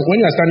is happening. When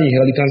you are standing in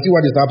hell, you can see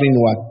what is happening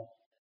in what?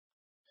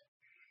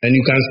 And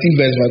you can see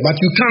verse 5. But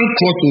you can't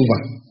cross over.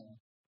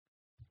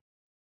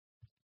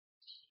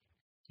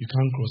 You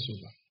can't cross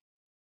over.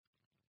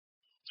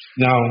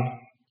 Now,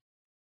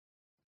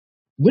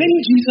 when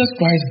Jesus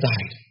Christ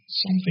died,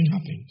 something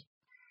happened.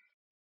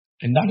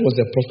 And that was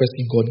the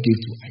prophecy God gave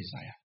to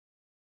Isaiah.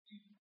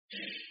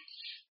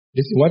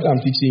 Listen, what I'm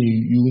teaching you,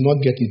 you will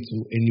not get it to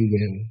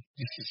anywhere.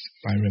 This is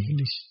by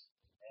revelation.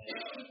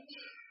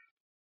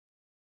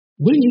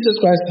 When Jesus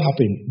Christ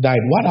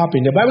died, what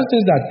happened? The Bible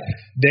says that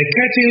the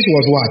curtains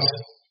was what?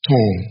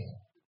 Torn.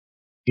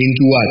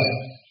 Into what?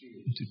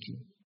 Into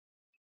two.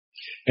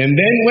 And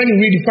then when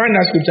you read, you find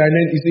that scripture, and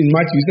then it's in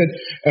Matthew, he said,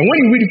 and when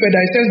you read it further,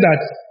 it says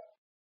that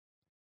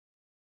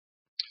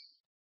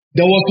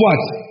there was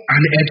what?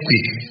 An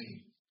earthquake.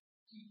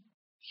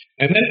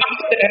 And then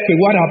after the earthquake,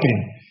 what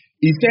happened?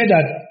 He said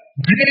that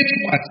great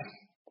what?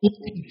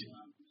 Opened.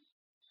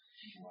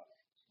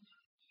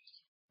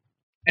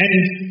 And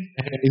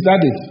is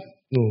that it?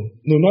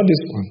 No, not this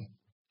one.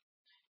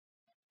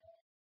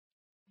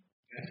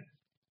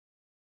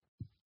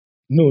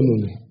 No.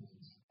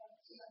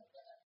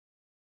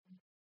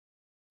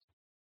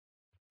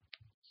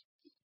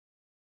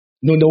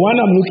 No, the one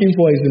I'm looking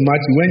for is in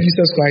Matthew, when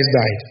Jesus Christ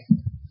died.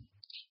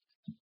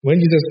 When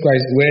Jesus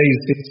Christ, where he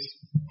sits.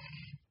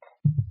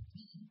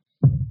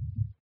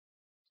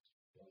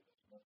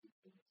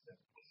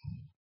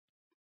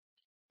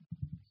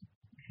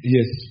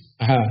 Yes.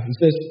 He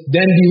says,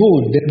 then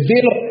behold, the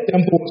veil of the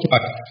temple was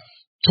what?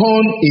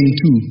 torn in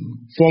two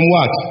from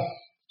what?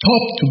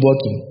 Top to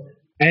bottom.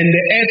 And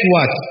the earth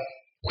what?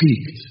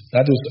 Quaked.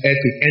 That was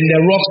earthquake. And the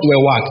rocks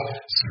were what?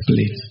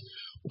 Split.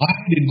 Why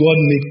did God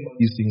make all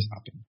these things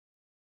happen?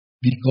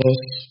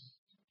 Because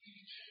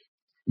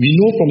we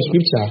know from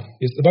scripture,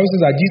 the Bible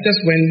says that Jesus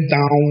went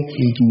down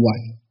into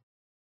what?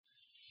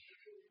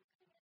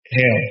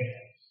 Hell.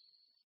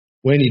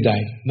 When he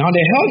died. Now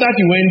the hell that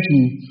he went to,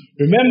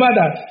 remember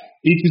that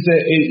it is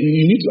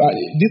you need to,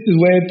 this is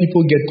where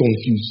people get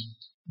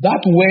confused.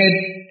 That word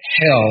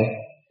hell,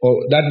 or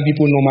that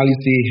people normally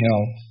say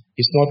hell,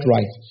 is not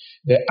right.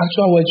 The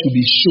actual word should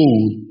be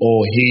Sheol or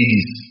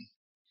Hades.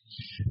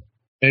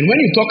 And when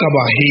you talk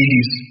about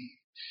Hades,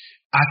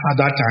 at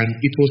that time,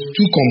 it was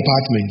two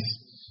compartments.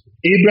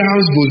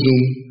 Abraham's bosom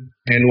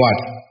and what?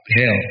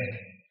 Hell.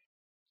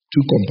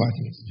 Two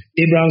compartments.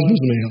 Abraham's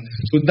bosom and hell.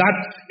 So that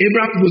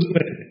Abraham's bosom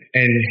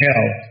and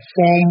hell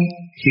form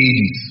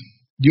Hades.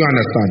 Do you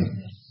understand?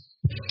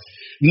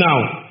 Now,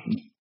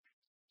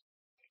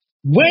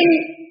 when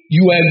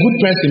you are a good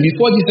person,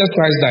 before Jesus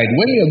Christ died,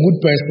 when you're a good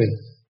person,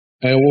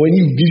 when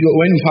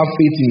you have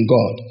faith in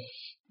God,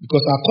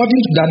 because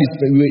according to that,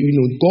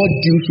 God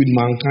deals with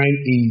mankind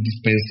in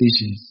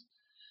dispensations.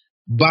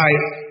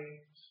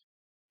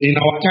 In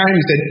our time,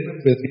 it's a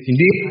different dispensation.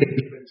 They had a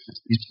different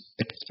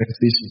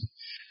dispensation.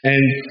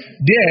 And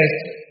there's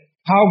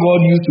how God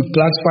used to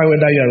classify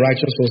whether you are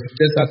righteous or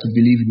just have to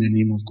believe in the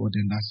name of God,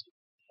 and that's it.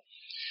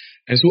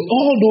 And so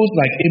all those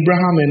like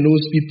Abraham and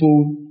those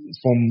people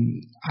from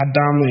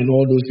Adam and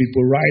all those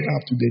people right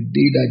up to the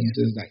day that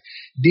Jesus died,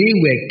 they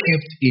were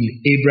kept in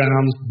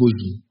Abraham's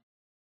bosom.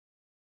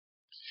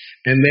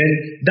 And then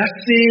that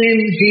same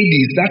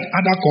Hades, that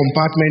other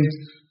compartment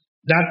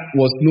that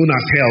was known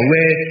as hell,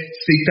 where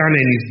Satan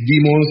and his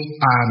demons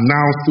are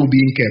now still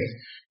being kept.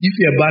 If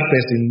you're a bad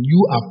person, you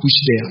are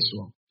pushed there as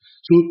well.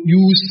 So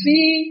you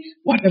see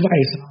whatever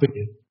is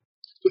happening.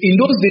 So in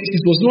those days,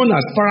 it was known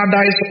as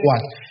paradise,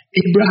 what?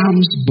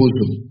 Abraham's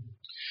bosom.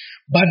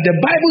 But the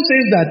Bible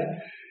says that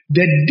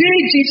the day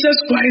Jesus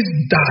Christ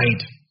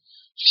died,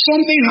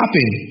 something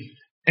happened.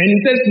 And it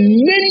says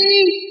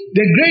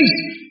the graves,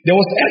 there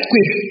was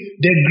earthquake.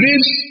 The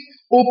graves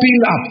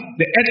opened up.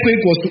 The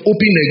earthquake was to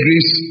open the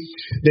graves.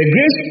 The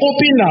graves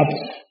opened up.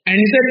 And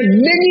he said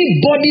many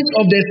bodies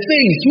of the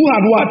saints who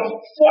had what?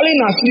 Fallen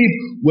asleep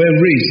were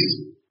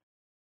raised.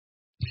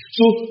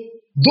 So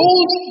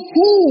those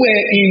who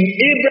were in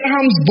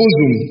Abraham's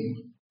bosom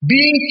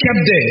being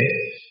kept there,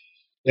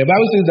 the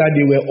Bible says that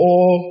they were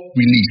all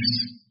released.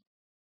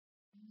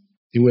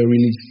 They were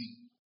released.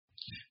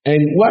 And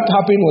what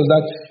happened was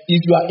that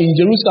if you are in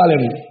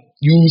Jerusalem,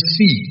 you will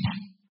see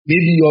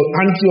maybe your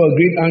auntie or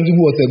great auntie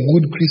who was a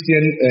good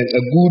Christian,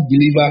 a good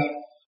believer,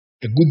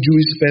 a good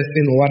Jewish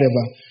person or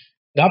whatever.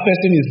 That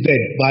person is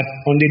dead. But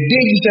on the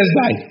day Jesus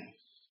died,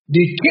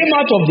 they came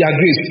out of their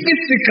graves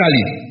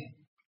physically.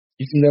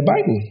 It's in the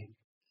Bible.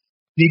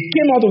 They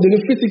came out of the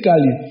grave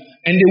physically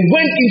and they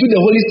went into the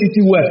holy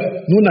city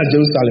known as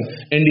Jerusalem,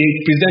 and they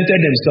presented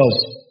themselves.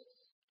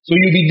 So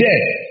you'll be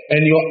there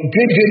and your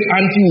great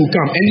auntie will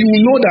come and you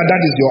will know that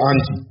that is your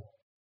auntie,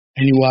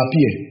 and you will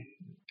appear,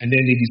 and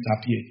then they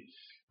disappeared.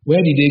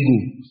 Where did they go?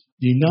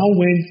 They now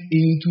went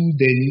into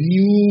the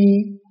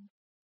new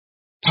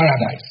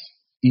paradise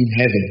in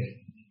heaven,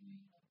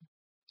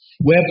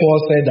 where Paul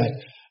said that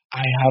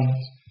I have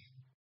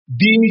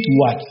been to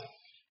what?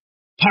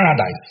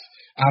 Paradise.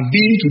 I've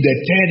been to the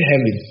third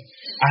heavens.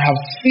 I have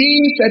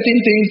seen certain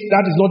things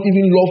that is not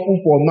even lawful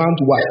for a man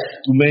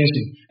to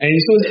mention. And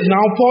so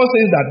now Paul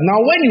says that now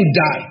when you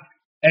die,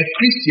 a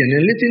Christian,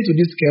 and listen to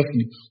this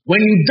carefully,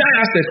 when you die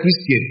as a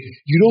Christian,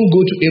 you don't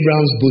go to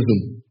Abraham's bosom.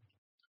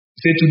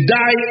 Say to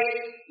die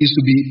is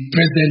to be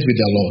present with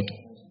the Lord.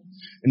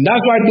 And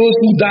that's why those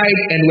who died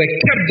and were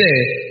kept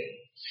there,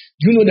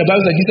 you know the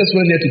Bible says Jesus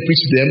went there to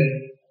preach to them.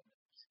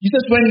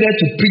 Jesus went there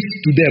to preach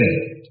to them,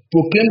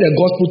 proclaim the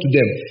gospel to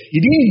them. He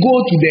didn't go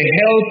to the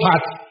hell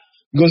part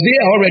because they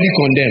are already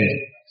condemned.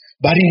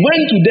 But he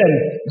went to them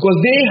because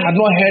they had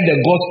not heard the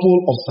gospel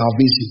of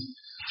salvation.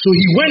 So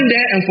he went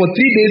there, and for 3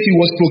 days he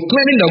was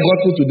proclaiming the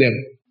gospel to them.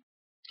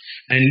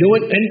 And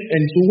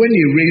so when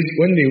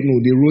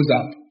they rose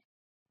up,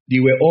 they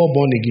were all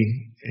born again,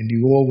 and they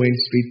all went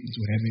straight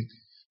into heaven.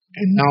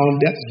 And now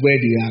that's where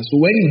they are.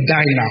 So when you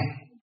die now,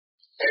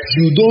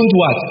 you don't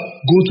what?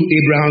 Go to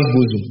Abraham's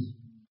bosom.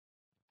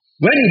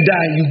 When you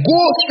die, you go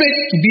straight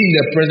to be in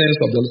the presence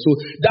of the Lord. So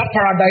that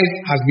paradise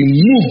has been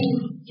moved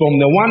from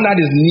the one that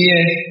is near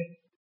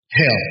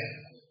hell,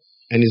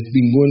 and it's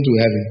been going to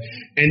heaven.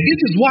 And this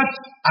is what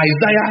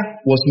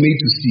Isaiah was made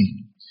to see.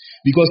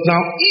 Because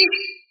now if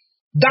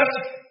that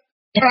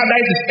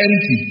paradise is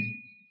empty,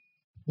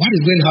 what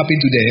is going to happen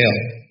to the hell?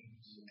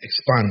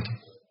 Expand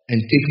and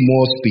take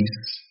more space.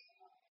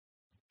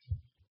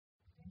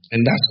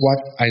 And that's what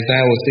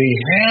Isaiah was saying.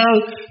 Hell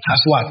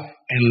has what?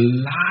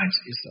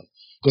 Enlarged itself.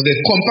 Because the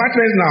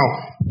compartment now,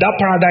 that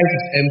paradise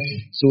is empty.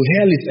 So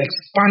hell is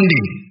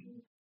expanding.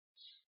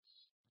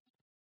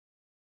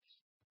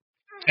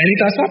 And it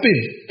has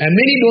happened. And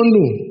many don't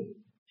know.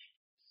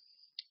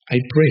 I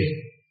pray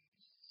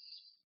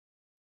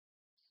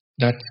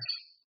that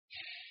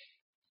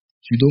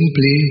you don't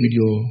play with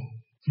your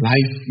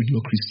life, with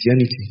your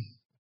Christianity.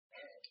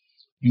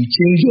 You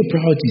change your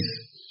priorities.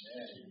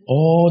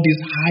 All this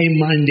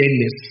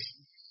high-mindedness,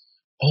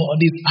 all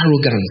this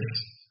arrogance.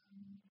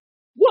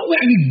 Where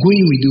are we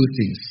going with those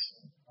things?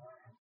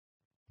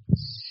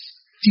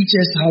 Teach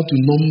us how to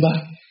number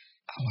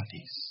our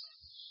days.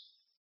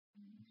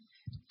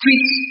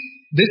 Preach.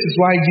 This is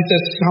why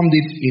Jesus summed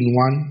it in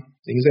one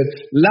thing. He said,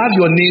 love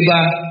your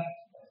neighbor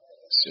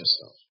as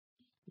yourself.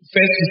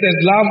 First, he says,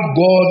 love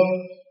God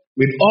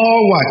with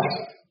all what?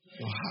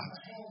 Your heart.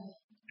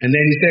 And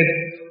then he said,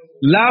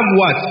 love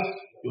what?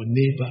 Your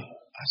neighbor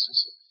as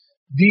yourself.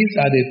 These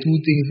are the two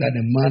things that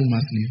a man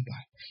must live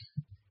by.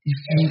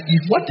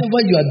 If whatever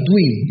you are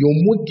doing, your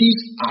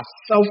motives are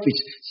selfish,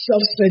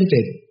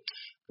 self-centered,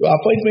 your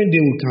appointment day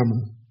will come.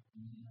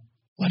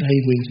 What are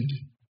you going to do?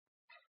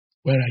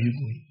 Where are you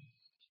going?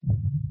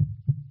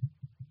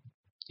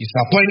 It's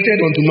appointed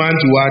unto man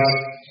to what?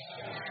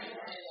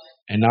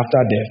 And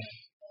after death,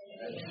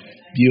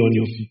 be on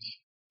your feet.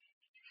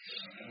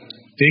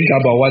 Think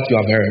about what you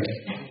have heard.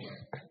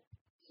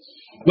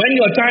 When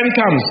your time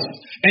comes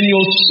and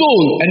your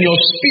soul and your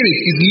spirit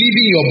is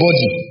leaving your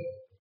body,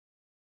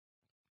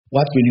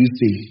 what will you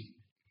say?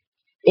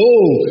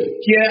 Oh,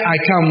 here I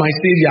come, my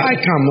Savior, I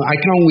come, I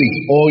can't wait.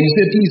 Or you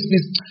say, please,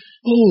 please,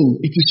 oh,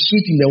 it is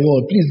sweet in the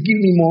world, please give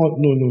me more.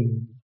 No.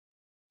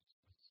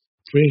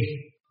 Pray.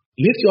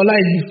 Lift your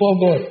life before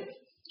God.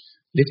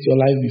 Lift your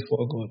life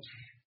before God.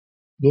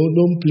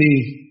 Don't play.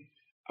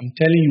 I'm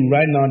telling you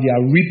right now, there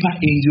are reaper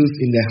angels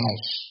in the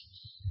house.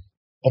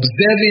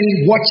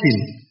 Observing, watching,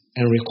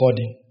 and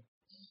recording.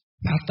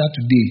 After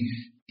today,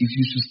 if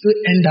you should still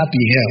end up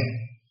in hell,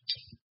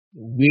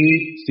 the way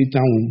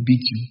Satan will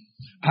beat you.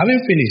 I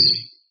haven't finished.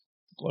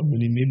 God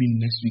willing, maybe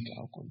next week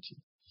I'll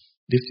continue.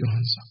 Lift your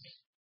hands up.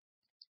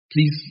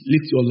 Please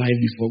lift your life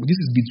before God. This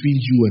is between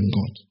you and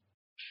God.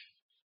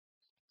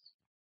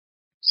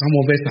 Some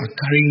of us are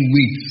carrying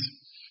weights.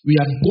 We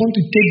are going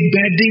to take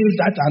burdens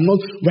that are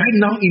not right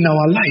now in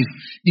our life.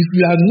 If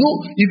we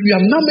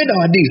have numbered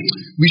our days,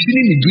 we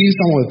shouldn't be doing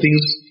some of the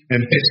things and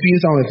pursuing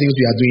some of the things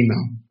we are doing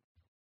now.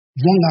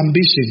 Wrong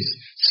ambitions,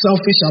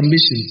 selfish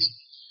ambitions,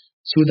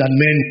 so that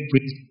men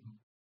praise.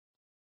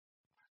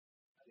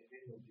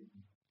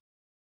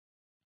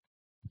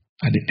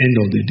 At the end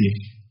of the day,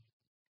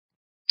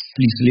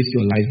 please lift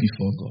your life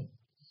before God.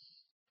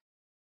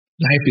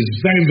 Life is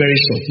very, very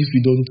short. If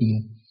you don't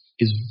know,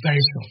 it's very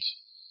short.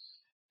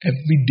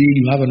 Every day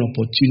you have an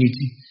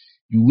opportunity,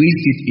 you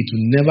waste it, it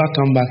will never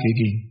come back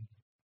again.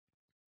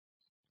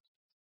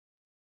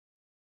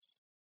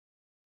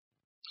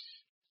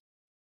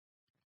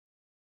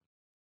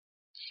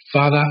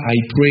 Father, I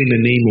pray in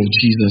the name of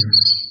Jesus.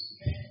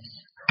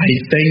 I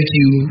thank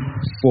you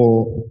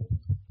for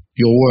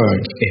your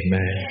word.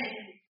 Amen.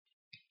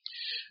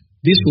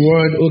 This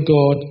word, oh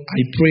God,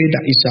 I pray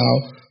that it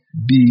shall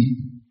be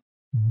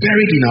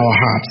buried in our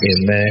hearts.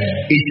 Amen.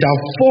 It shall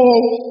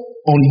fall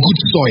on good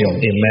soil.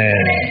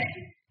 Amen.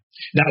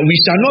 That we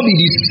shall not be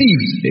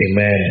deceived.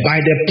 Amen. By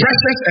the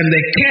presence and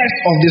the cares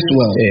of this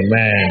world.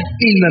 Amen.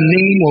 In the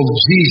name of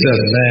Jesus.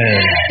 Amen.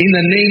 In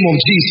the name of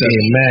Jesus.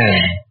 Amen.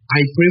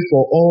 I pray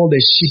for all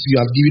the sheep you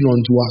have given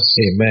unto us.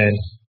 Amen.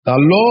 The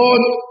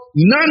Lord,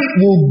 none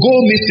will go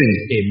missing.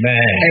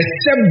 Amen.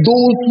 Except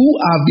those who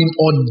have been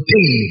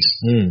ordained.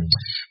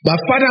 But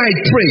Father, I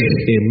pray.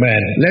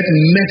 Amen. Let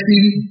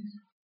mercy,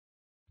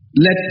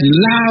 let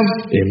love,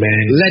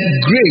 amen, let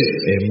grace,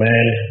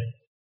 amen,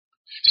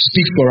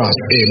 speak for us.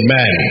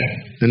 Amen.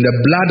 And the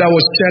blood that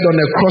was shed on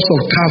the cross of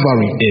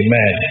Calvary.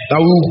 Amen. That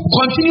we will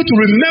continue to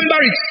remember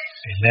it.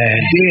 Amen.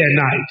 Day and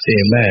night.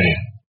 Amen.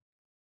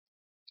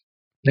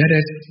 Let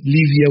us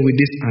live here with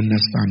this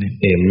understanding.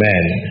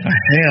 Amen.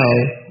 Hell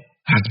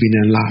has been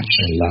enlarged.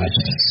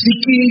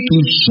 Seeking to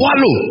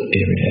swallow.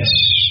 Amen.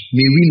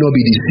 May we not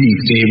be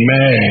deceived.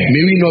 Amen.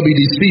 May we not be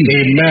deceived.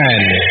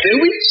 Amen. May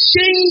we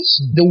change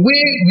the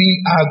way we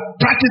are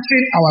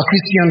practicing our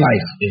Christian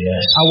life.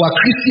 Yes. Our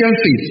Christian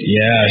faith.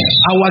 Yes.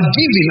 Our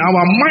giving,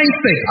 our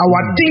mindset,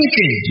 our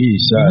thinking.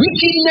 Jesus.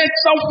 Wickedness,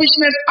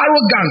 selfishness,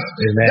 arrogance.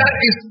 Amen.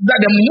 That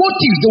the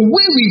motive, the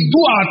way we do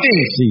our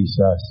things.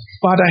 Jesus.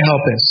 Father,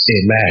 help us.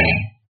 Amen.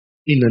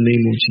 In the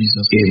name of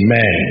Jesus.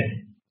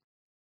 Amen.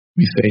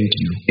 We thank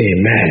you.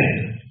 Amen.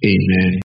 Amen.